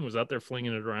meaningless game, was out there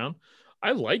flinging it around.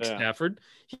 I like Stafford.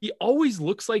 He always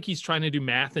looks like he's trying to do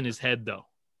math in his head though.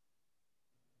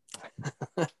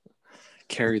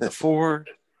 Carry the 4.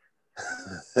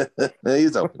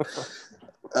 He's open.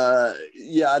 I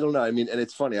don't know. I mean, and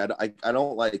it's funny. I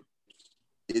don't like,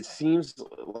 it seems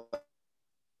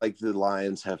like the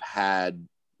Lions have had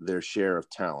their share of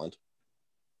talent,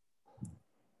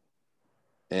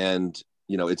 and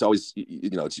it's always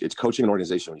it's coaching an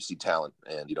organization when you see talent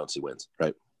and you don't see wins,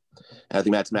 right? And I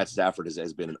think Matt Stafford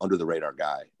has been an under the radar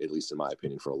guy, at least in my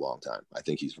opinion, for a long time. I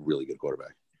think he's a really good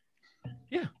quarterback.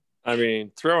 Yeah, I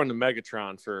mean, throwing the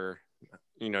Megatron for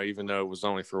even though it was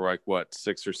only for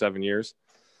 6 or 7 years.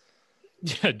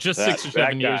 Yeah, just 6 or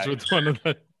 7 years with one of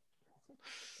the.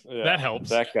 Yeah, that helps.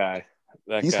 That guy's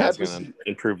going to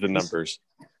improve the numbers.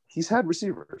 He's had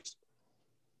receivers.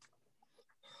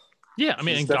 Yeah, I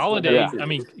mean, and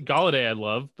Galladay I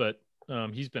love, but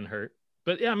he's been hurt.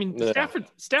 But yeah, I mean,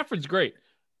 Stafford's great.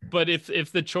 But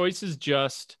if the choice is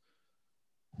just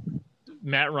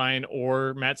Matt Ryan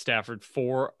or Matt Stafford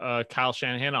for a Kyle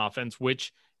Shanahan offense,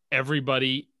 which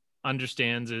everybody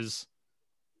understands is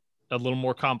a little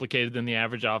more complicated than the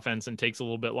average offense and takes a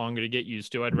little bit longer to get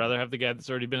used to, I'd rather have the guy that's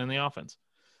already been in the offense,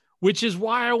 which is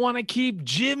why I want to keep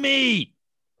Jimmy.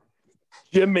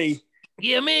 I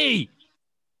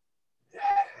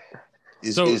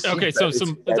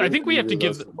think we have to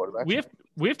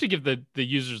give the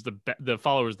users, the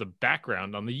followers, the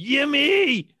background on the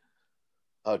Yimmy.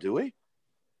 Oh, do we?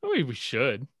 We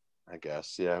should, I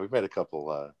guess. Yeah, we've made a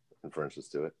couple inferences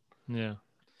to it. Yeah.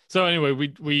 So anyway, we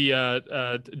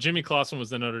Jimmy Clausen was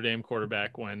the Notre Dame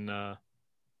quarterback when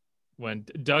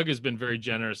Doug has been very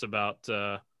generous about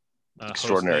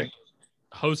extraordinary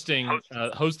hosting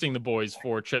the boys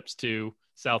for trips to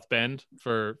South Bend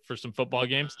for some football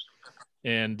games.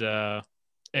 And anyway,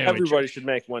 everybody should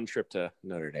make one trip to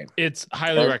Notre Dame. It's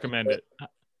highly recommended.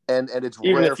 And it's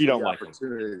even rare if you don't like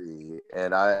opportunity.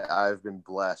 And I've been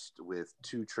blessed with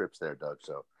 2 trips there, Doug.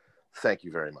 So thank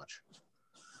you very much.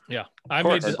 Yeah, I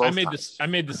made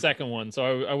the second one,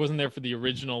 so I wasn't there for the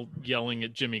original yelling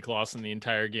at Jimmy Clausen the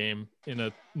entire game in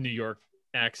a New York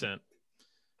accent.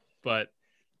 But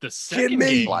the second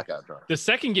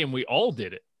game we all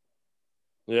did it.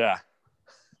 Yeah.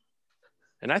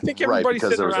 And I think everybody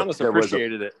sitting around us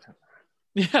appreciated it.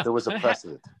 Yeah. There was a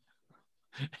precedent.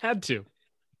 Had to.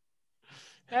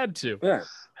 Yeah.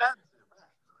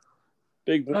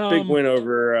 Big win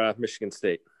over Michigan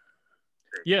State.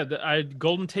 Yeah,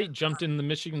 Golden Tate jumped in the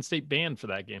Michigan State band for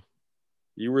that game.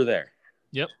 You were there.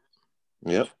 Yep.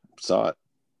 Saw it.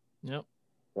 Yep.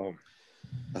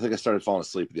 I think I started falling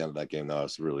asleep at the end of that game, though. I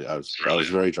was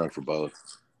very drunk for both.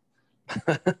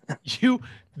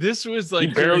 This was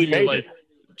like barely made it.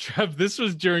 Trev, this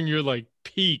was during your like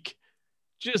peak.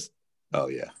 Just oh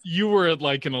yeah. You were at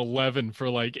like an 11 for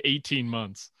like 18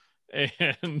 months.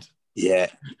 And yeah.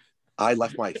 I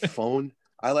left my phone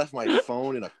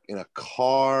in a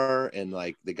car, and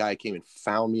like the guy came and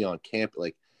found me on camp.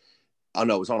 Like, oh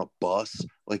no, it was on a bus.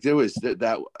 Like there was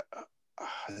that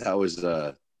was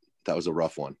a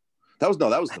rough one. That was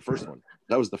the first one.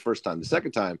 That was the first time. The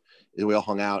second time is we all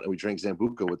hung out and we drank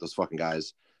Zambuca with those fucking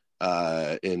guys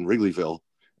in Wrigleyville,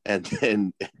 and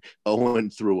then Owen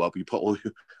threw up. He pulled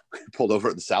over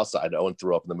at the south side. Owen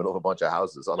threw up in the middle of a bunch of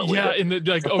houses on the way. Yeah,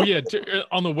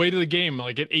 on the way to the game,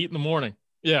 like at 8 a.m.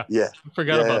 Yeah. Yeah.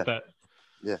 Forgot about that.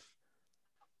 Yeah.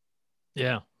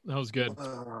 Yeah, that was good.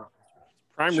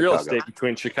 Prime real estate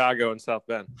between Chicago and South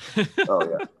Bend. Oh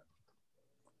yeah.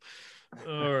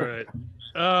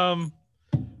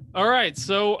 All right.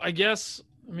 So I guess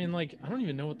I don't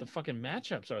even know what the fucking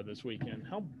matchups are this weekend.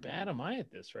 How bad am I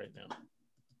at this right now?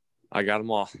 I got them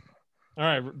all. All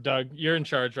right, Doug, you're in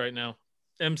charge right now.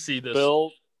 MC this.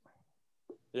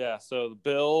 Yeah. So the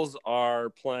Bills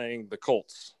are playing the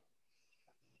Colts.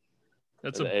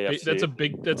 That's a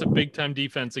big time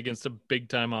defense against a big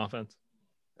time offense.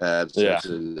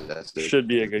 Should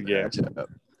be a good game.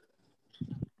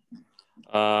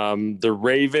 The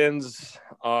Ravens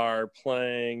are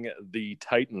playing the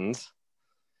Titans,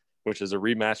 which is a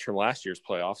rematch from last year's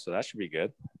playoff, so that should be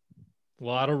good. A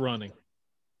lot of running.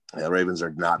 Yeah, the Ravens are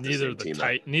not neither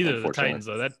the Titans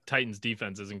though. That Titans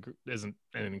defense isn't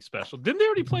anything special. Didn't they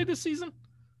already play this season?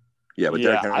 Yeah, but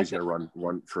Derrick Henry's going to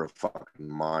run for a fucking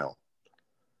mile.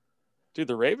 Dude,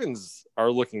 the Ravens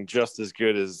are looking just as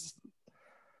good as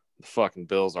the fucking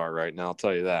Bills are right now. I'll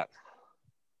tell you that.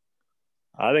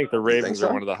 I think the Ravens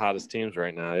are one of the hottest teams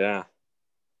right now. Yeah.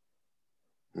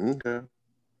 Okay.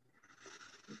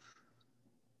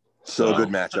 So good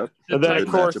matchup. And then, of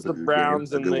course, the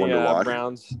Browns and the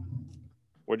Browns.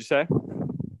 What'd you say?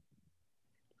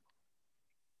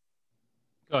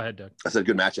 Go ahead, Doug. I said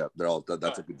good matchup.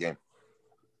 That's a good game.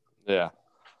 Yeah.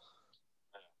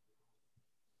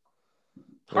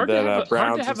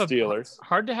 Browns and Steelers.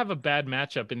 Hard to have a bad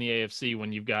matchup in the AFC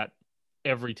when you've got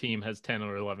every team has 10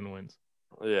 or 11 wins.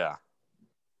 Yeah.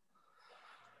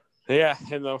 Yeah,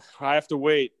 and I have to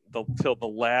wait till the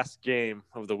last game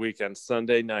of the weekend,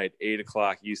 Sunday night,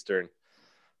 8:00 Eastern,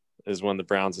 is when the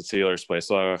Browns and Steelers play.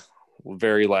 So,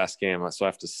 very last game. So I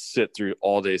have to sit through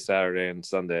all day Saturday and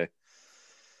Sunday.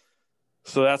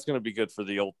 So that's going to be good for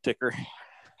the old ticker.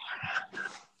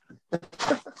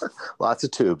 Lots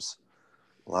of tubes.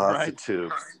 Lots of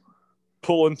tubes.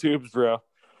 Pulling tubes, bro.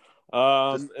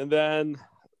 And then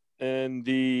in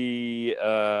the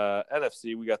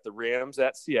NFC, we got the Rams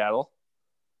at Seattle.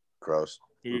 Gross.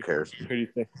 Who cares? Who do you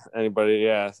think? Anybody?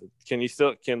 Yeah. Can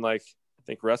I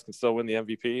think Russ can still win the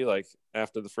MVP like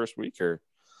after the first week or?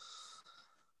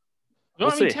 Well,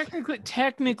 We'll I mean, see.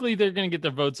 technically they're going to get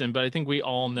their votes in, but I think we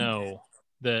all know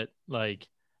that, like,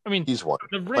 I mean, He's won.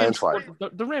 the Rams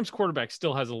quarterback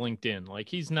still has a LinkedIn. Like,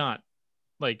 he's not,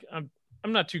 like, I'm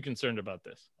not too concerned about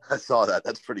this. I saw that.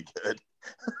 That's pretty good.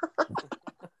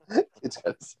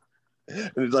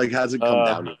 It like hasn't come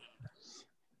down.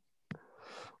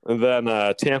 And then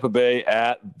Tampa Bay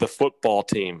at the football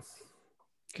team.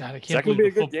 God, I can't. Is that going to be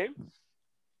a good game?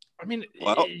 I mean,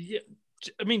 well,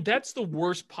 that's the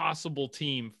worst possible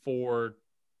team for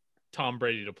Tom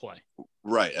Brady to play.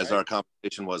 Right, as our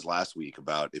conversation was last week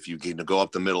about if you can go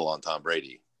up the middle on Tom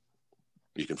Brady,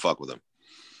 you can fuck with him.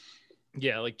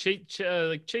 Yeah, like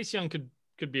Chase Young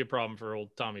could be a problem for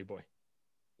old Tommy boy.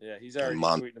 Yeah, he's already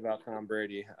tweeting about Tom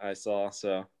Brady. I saw,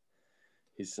 so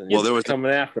he's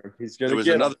coming after him. He's going to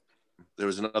get him. There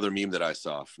was another meme that I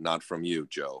saw, not from you,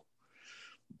 Joe,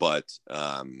 but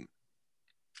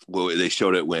they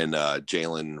showed it when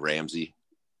Jalen Ramsey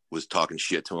was talking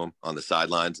shit to him on the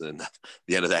sidelines, and at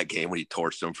the end of that game when he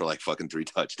torched him for like fucking 3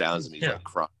 touchdowns, and he's like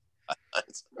crying.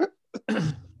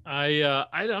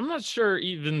 I'm not sure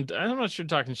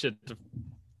talking shit to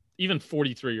even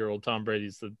 43-year-old Tom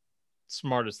Brady's the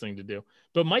smartest thing to do.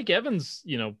 But Mike Evans,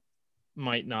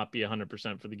 might not be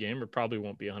 100% for the game, or probably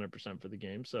won't be 100% for the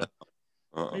game. So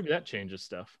maybe that changes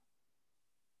stuff.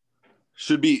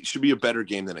 Should be a better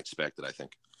game than expected, I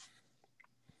think.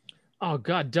 Oh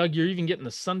God, Doug, you're even getting the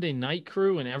Sunday night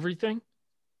crew and everything?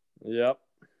 Yep.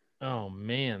 Oh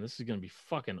man, this is gonna be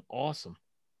fucking awesome.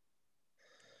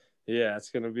 Yeah, it's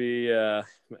gonna be I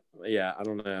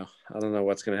don't know. I don't know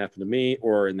what's gonna happen to me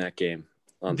or in that game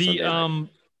on Sunday night.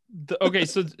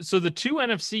 So the 2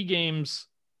 NFC games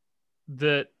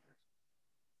that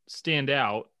stand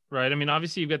out, right? I mean,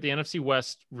 obviously you've got the NFC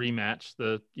West rematch,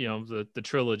 the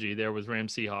trilogy there with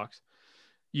Rams Seahawks.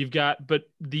 But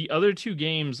the other 2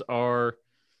 games are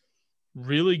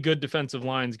really good defensive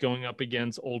lines going up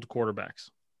against old quarterbacks.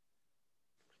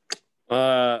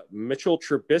 Mitchell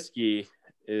Trubisky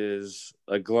is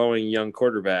a glowing young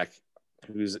quarterback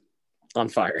who's on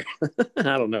fire.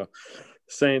 I don't know.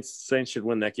 Saints should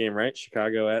win that game, right?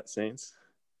 Chicago at Saints.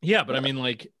 Yeah, but I mean,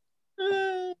 like,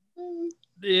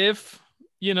 if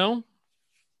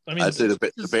I'd say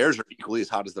the Bears are equally as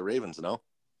hot as the Ravens. No.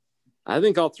 I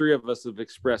think all 3 of us have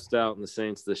expressed doubt in the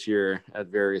Saints this year at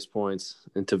various points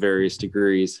and to various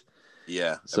degrees.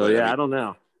 Yeah. So, I don't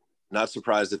know. Not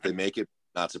surprised if they make it.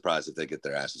 Not surprised if they get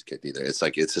their asses kicked either. It's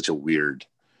like it's such a weird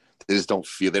 – they just don't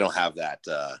feel – they don't have that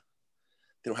they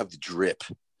don't have the drip.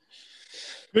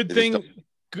 Good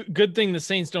thing the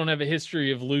Saints don't have a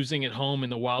history of losing at home in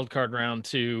the wild card round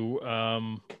to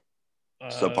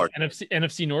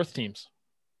NFC North teams.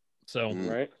 So,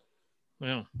 right.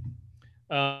 Yeah.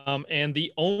 And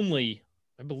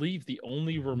I believe the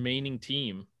only remaining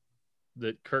team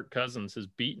that Kirk Cousins has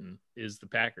beaten is the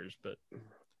Packers, but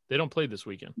they don't play this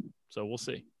weekend. So we'll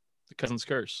see. The Cousins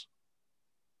curse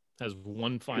has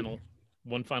one final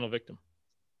victim.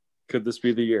 Could this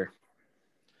be the year?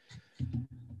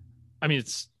 I mean,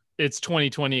 it's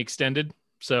 2020 extended.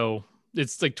 So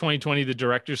it's like 2020, the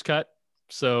director's cut.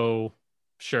 So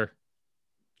sure.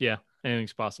 Yeah.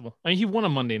 Anything's possible. I mean, he won a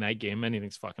Monday night game.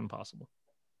 Anything's fucking possible.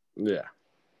 Yeah.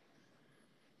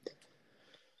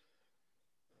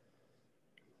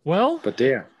 Well, but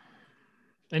damn.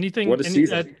 Anything? What a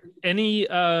season.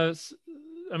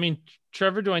 I mean,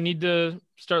 Trevor, do I need to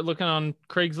start looking on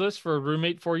Craigslist for a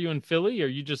roommate for you in Philly? Are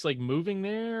you just like moving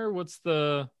there? What's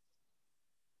the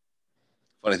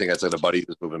funny thing? I said a buddy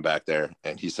who's moving back there,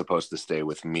 and he's supposed to stay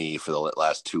with me for the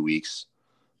last 2 weeks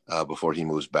before he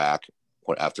moves back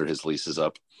after his lease is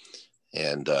up.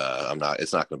 And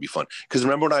it's not going to be fun. Because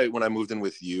remember when I moved in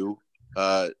with you,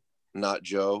 not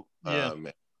Joe,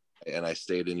 and I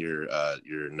stayed in your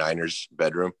Niners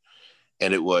bedroom,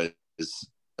 and it was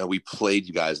we played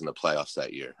you guys in the playoffs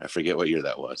that year. I forget what year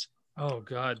that was. Oh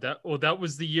God, that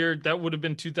was the year. That would have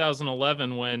been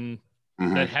 2011 when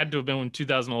that had to have been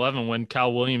 2011 when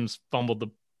Kyle Williams fumbled the.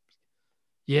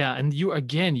 Yeah, and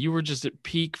you were just at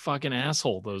peak fucking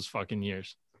asshole those fucking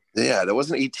years. Yeah, that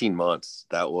wasn't 18 months.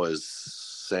 That was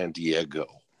San Diego.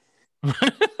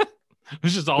 It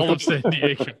was just all of San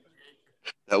Diego.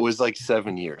 That was like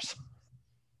 7 years.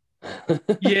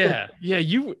 Yeah.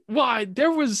 Why?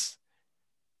 There was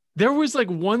like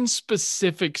one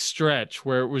specific stretch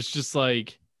where it was just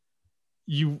like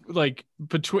you either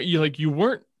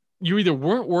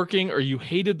weren't working or you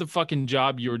hated the fucking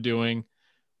job you were doing.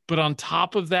 But on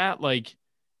top of that, like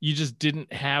you just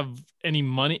didn't have any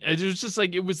money. It was just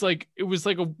like, the was-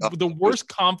 worst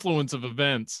confluence of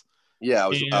events. Yeah, I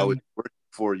was And- working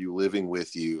for you, living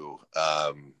with you,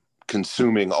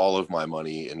 consuming all of my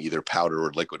money in either powder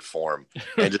or liquid form,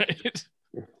 and right?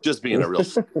 just being a real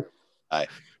guy.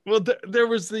 Well, there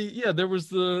was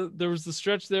the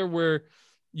stretch there where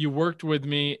you worked with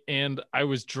me and I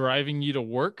was driving you to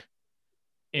work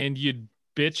and you'd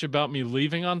bitch about me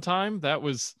leaving on time. That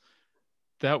was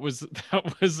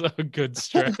a good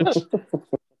stretch.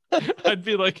 I'd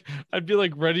be like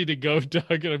ready to go,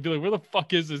 Doug, and I'd be like, where the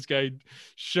fuck is this guy?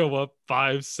 Show up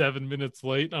 5-7 minutes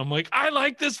late. And I'm like, I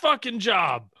like this fucking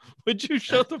job. Would you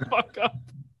shut the fuck up?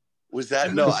 Was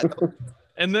that no?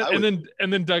 And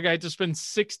then Doug, I had to spend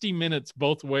 60 minutes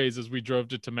both ways as we drove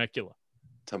to Temecula.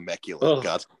 Temecula,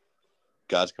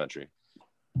 God's country,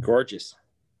 Gorgeous.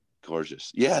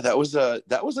 Yeah, that was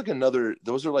like another.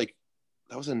 That was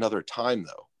another time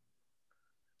though.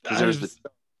 Because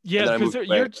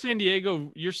your San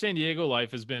Diego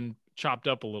life has been chopped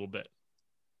up a little bit.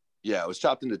 Yeah, it was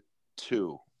chopped into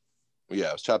two. Yeah,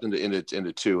 it was chopped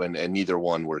into two, and neither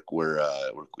one were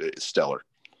stellar.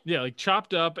 Yeah, like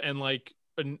chopped up and like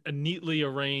a neatly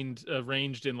arranged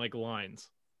in like lines,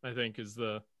 I think is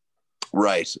the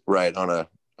right on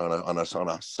a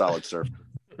solid surface.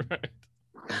 Right.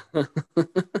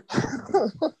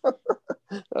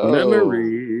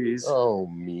 Memories. Oh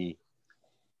me.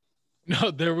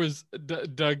 No, there was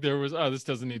Doug. There was. Oh, this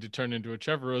doesn't need to turn into a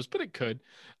Trevor roast, but it could.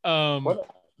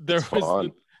 There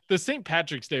was the St.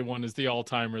 Patrick's Day one is the all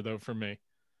timer though for me.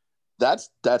 That's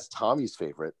Tommy's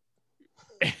favorite,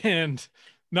 and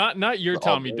not your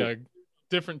Tommy, Doug.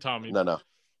 Different Tommy. No.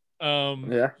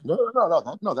 Yeah. No.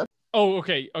 That. Oh,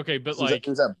 okay, but like,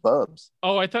 who's that Bubs?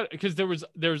 Oh, I thought because there's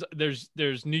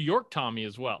New York Tommy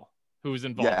as well who was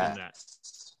involved in that.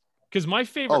 Because my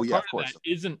favorite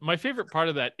part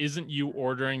of that isn't you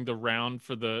ordering the round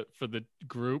for the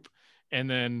group and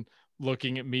then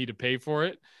looking at me to pay for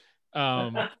it.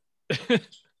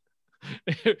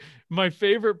 My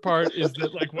favorite part is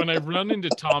that like when I run into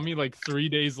Tommy like 3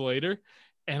 days later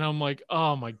and I'm like,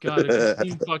 oh my God, have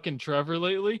you seen fucking Trevor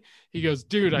lately? He goes,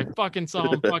 dude, I fucking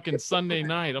saw him fucking Sunday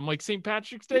night. I'm like, St.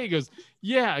 Patrick's Day? He goes,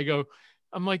 yeah.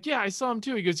 I'm like, yeah, I saw him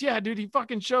too. He goes, yeah, dude, he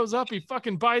fucking shows up. He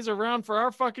fucking buys a round for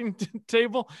our fucking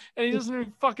table and he doesn't have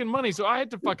any fucking money. So I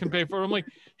had to fucking pay for it. I'm like,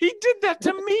 he did that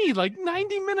to me like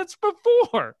 90 minutes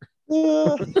before.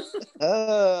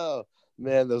 Oh,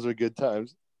 man, those are good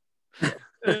times.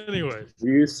 Anyways.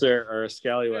 You, sir, are a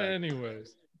scallywag.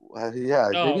 Anyways. Yeah,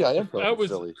 maybe I am from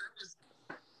Philly.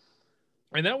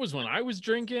 And that was when I was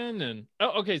drinking. And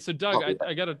okay, so Doug,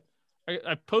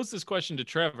 I posed this question to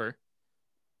Trevor,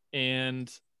 and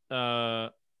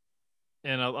I'll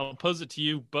pose it to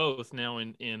you both now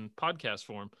in podcast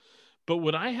form. But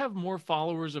would I have more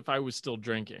followers if I was still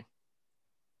drinking?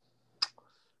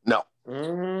 No.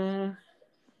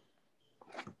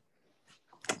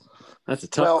 That's a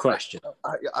tough question.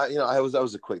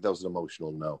 That was an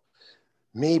emotional no.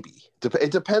 Maybe it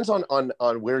depends on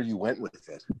where you went with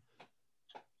it.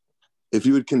 If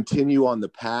you would continue on the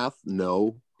path,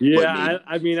 no. Yeah,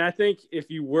 I mean, I think if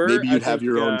you were, maybe you'd have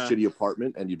your own shitty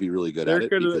apartment and you'd be really good at it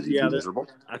because you'd be miserable.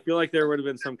 I feel like there would have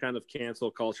been some kind of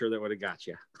cancel culture that would have got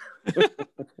you.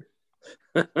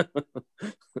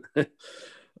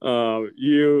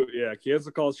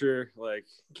 Cancel culture, like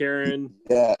Karen,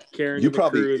 you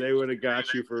probably crew, they would have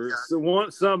got you for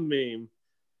some meme.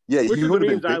 Yeah, which you are the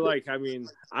memes I like. I mean,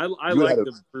 I like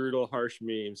the brutal, harsh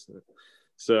memes.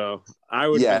 So I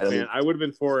would have been I would have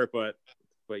been for it, but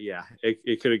yeah,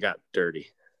 it could have got dirty.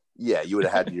 Yeah, you would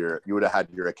have had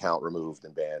your account removed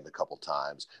and banned a couple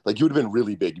times. Like you would have been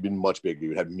really big. You'd been much bigger. You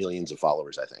would have millions of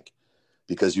followers, I think,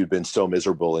 because you'd been so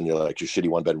miserable in your shitty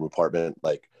 1-bedroom apartment,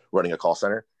 like running a call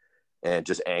center, and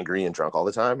just angry and drunk all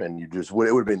the time. And it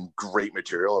would have been great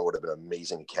material and would have been an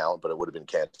amazing account, but it would have been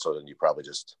canceled, and you probably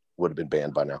just would have been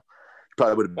banned by now. You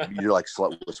probably would have. You're like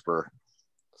slut whisperer.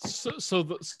 So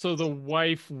the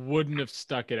wife wouldn't have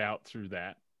stuck it out through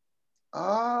that.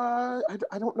 I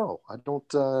don't know. I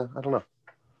don't know.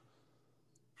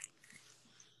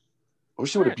 I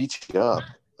wish she would have beat you up.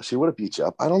 She would have beat you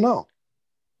up. I don't know.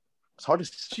 It's hard to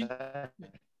say.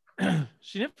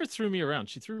 She never threw me around.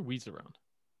 She threw Weeze around.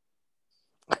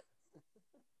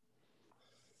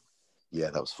 Yeah,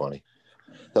 that was funny.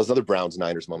 That was another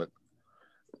Browns-Niners moment.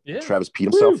 Yeah. Travis peed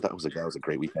himself. That was a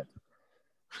great weekend.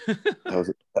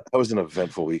 that was an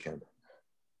eventful weekend.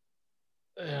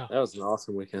 Yeah. That was an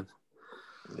awesome weekend.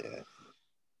 Yeah.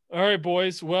 All right,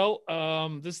 boys. Well,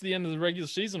 this is the end of the regular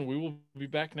season. We will be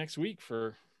back next week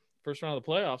for first round of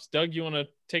the playoffs. Doug, you want to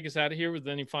take us out of here with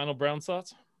any final Browns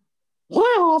thoughts?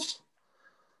 Playoffs.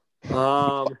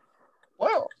 Wow.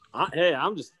 Well,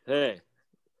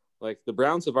 Like the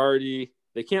Browns have already.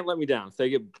 They can't let me down. If they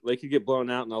could get blown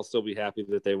out, and I'll still be happy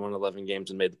that they won 11 games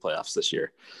and made the playoffs this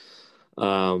year.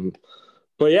 But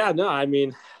yeah, no, I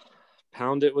mean,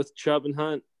 pound it with Chubb and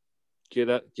Hunt. Get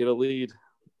a lead.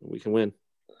 We can win.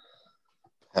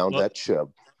 Pound that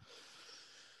Chubb.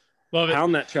 Love it.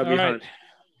 Pound that Chubby Hunt.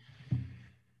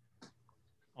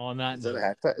 On that Is that a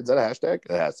hashtag? Is that a hashtag?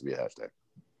 It has to be a hashtag.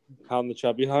 Pound the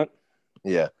Chubby Hunt.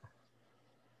 Yeah.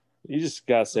 You just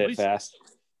gotta say it fast.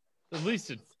 At least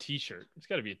a T-shirt. It's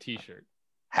got to be a T-shirt.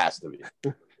 Has to be.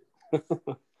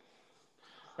 All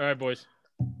right, boys.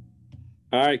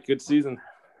 All right, good season.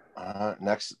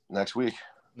 Next week.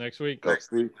 Next week. Go.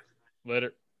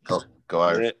 Later. Go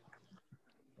Irish.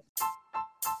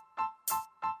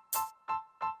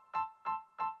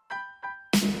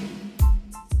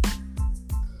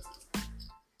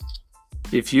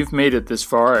 If you've made it this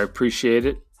far, I appreciate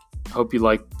it. Hope you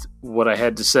liked what I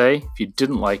had to say. If you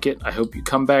didn't like it, I hope you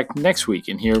come back next week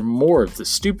and hear more of the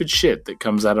stupid shit that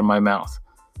comes out of my mouth.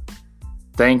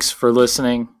 Thanks for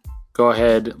listening. Go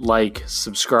ahead, like,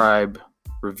 subscribe,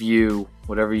 review,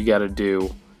 whatever you got to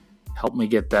do. Help me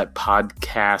get that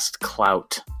podcast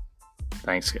clout.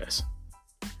 Thanks, guys.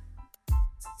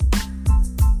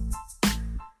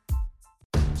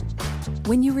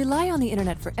 When you rely on the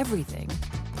internet for everything,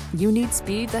 you need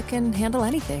speed that can handle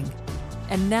anything.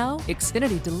 And now,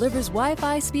 Xfinity delivers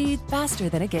Wi-Fi speed faster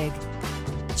than a gig.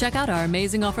 Check out our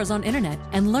amazing offers on internet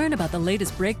and learn about the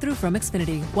latest breakthrough from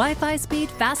Xfinity. Wi-Fi speed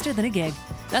faster than a gig.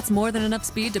 That's more than enough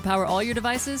speed to power all your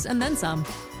devices and then some.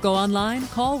 Go online,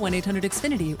 call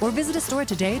 1-800-XFINITY, or visit a store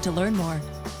today to learn more.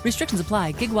 Restrictions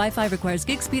apply. Gig Wi-Fi requires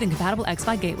gig speed and compatible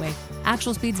X-Fi gateway.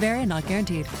 Actual speeds vary and not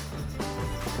guaranteed.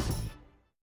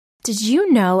 Did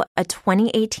you know a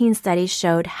 2018 study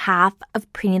showed half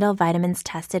of prenatal vitamins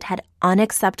tested had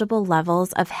unacceptable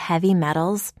levels of heavy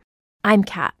metals? I'm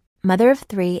Kat, mother of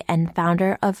 3 and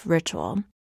founder of Ritual.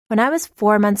 When I was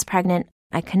 4 months pregnant,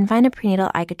 I couldn't find a prenatal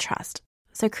I could trust,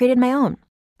 so I created my own.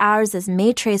 Ours is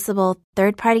made traceable,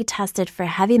 third-party tested for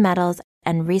heavy metals,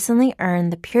 and recently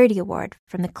earned the Purity Award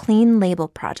from the Clean Label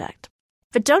Project.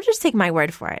 But don't just take my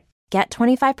word for it. Get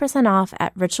 25% off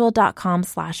at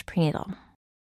ritual.com/prenatal.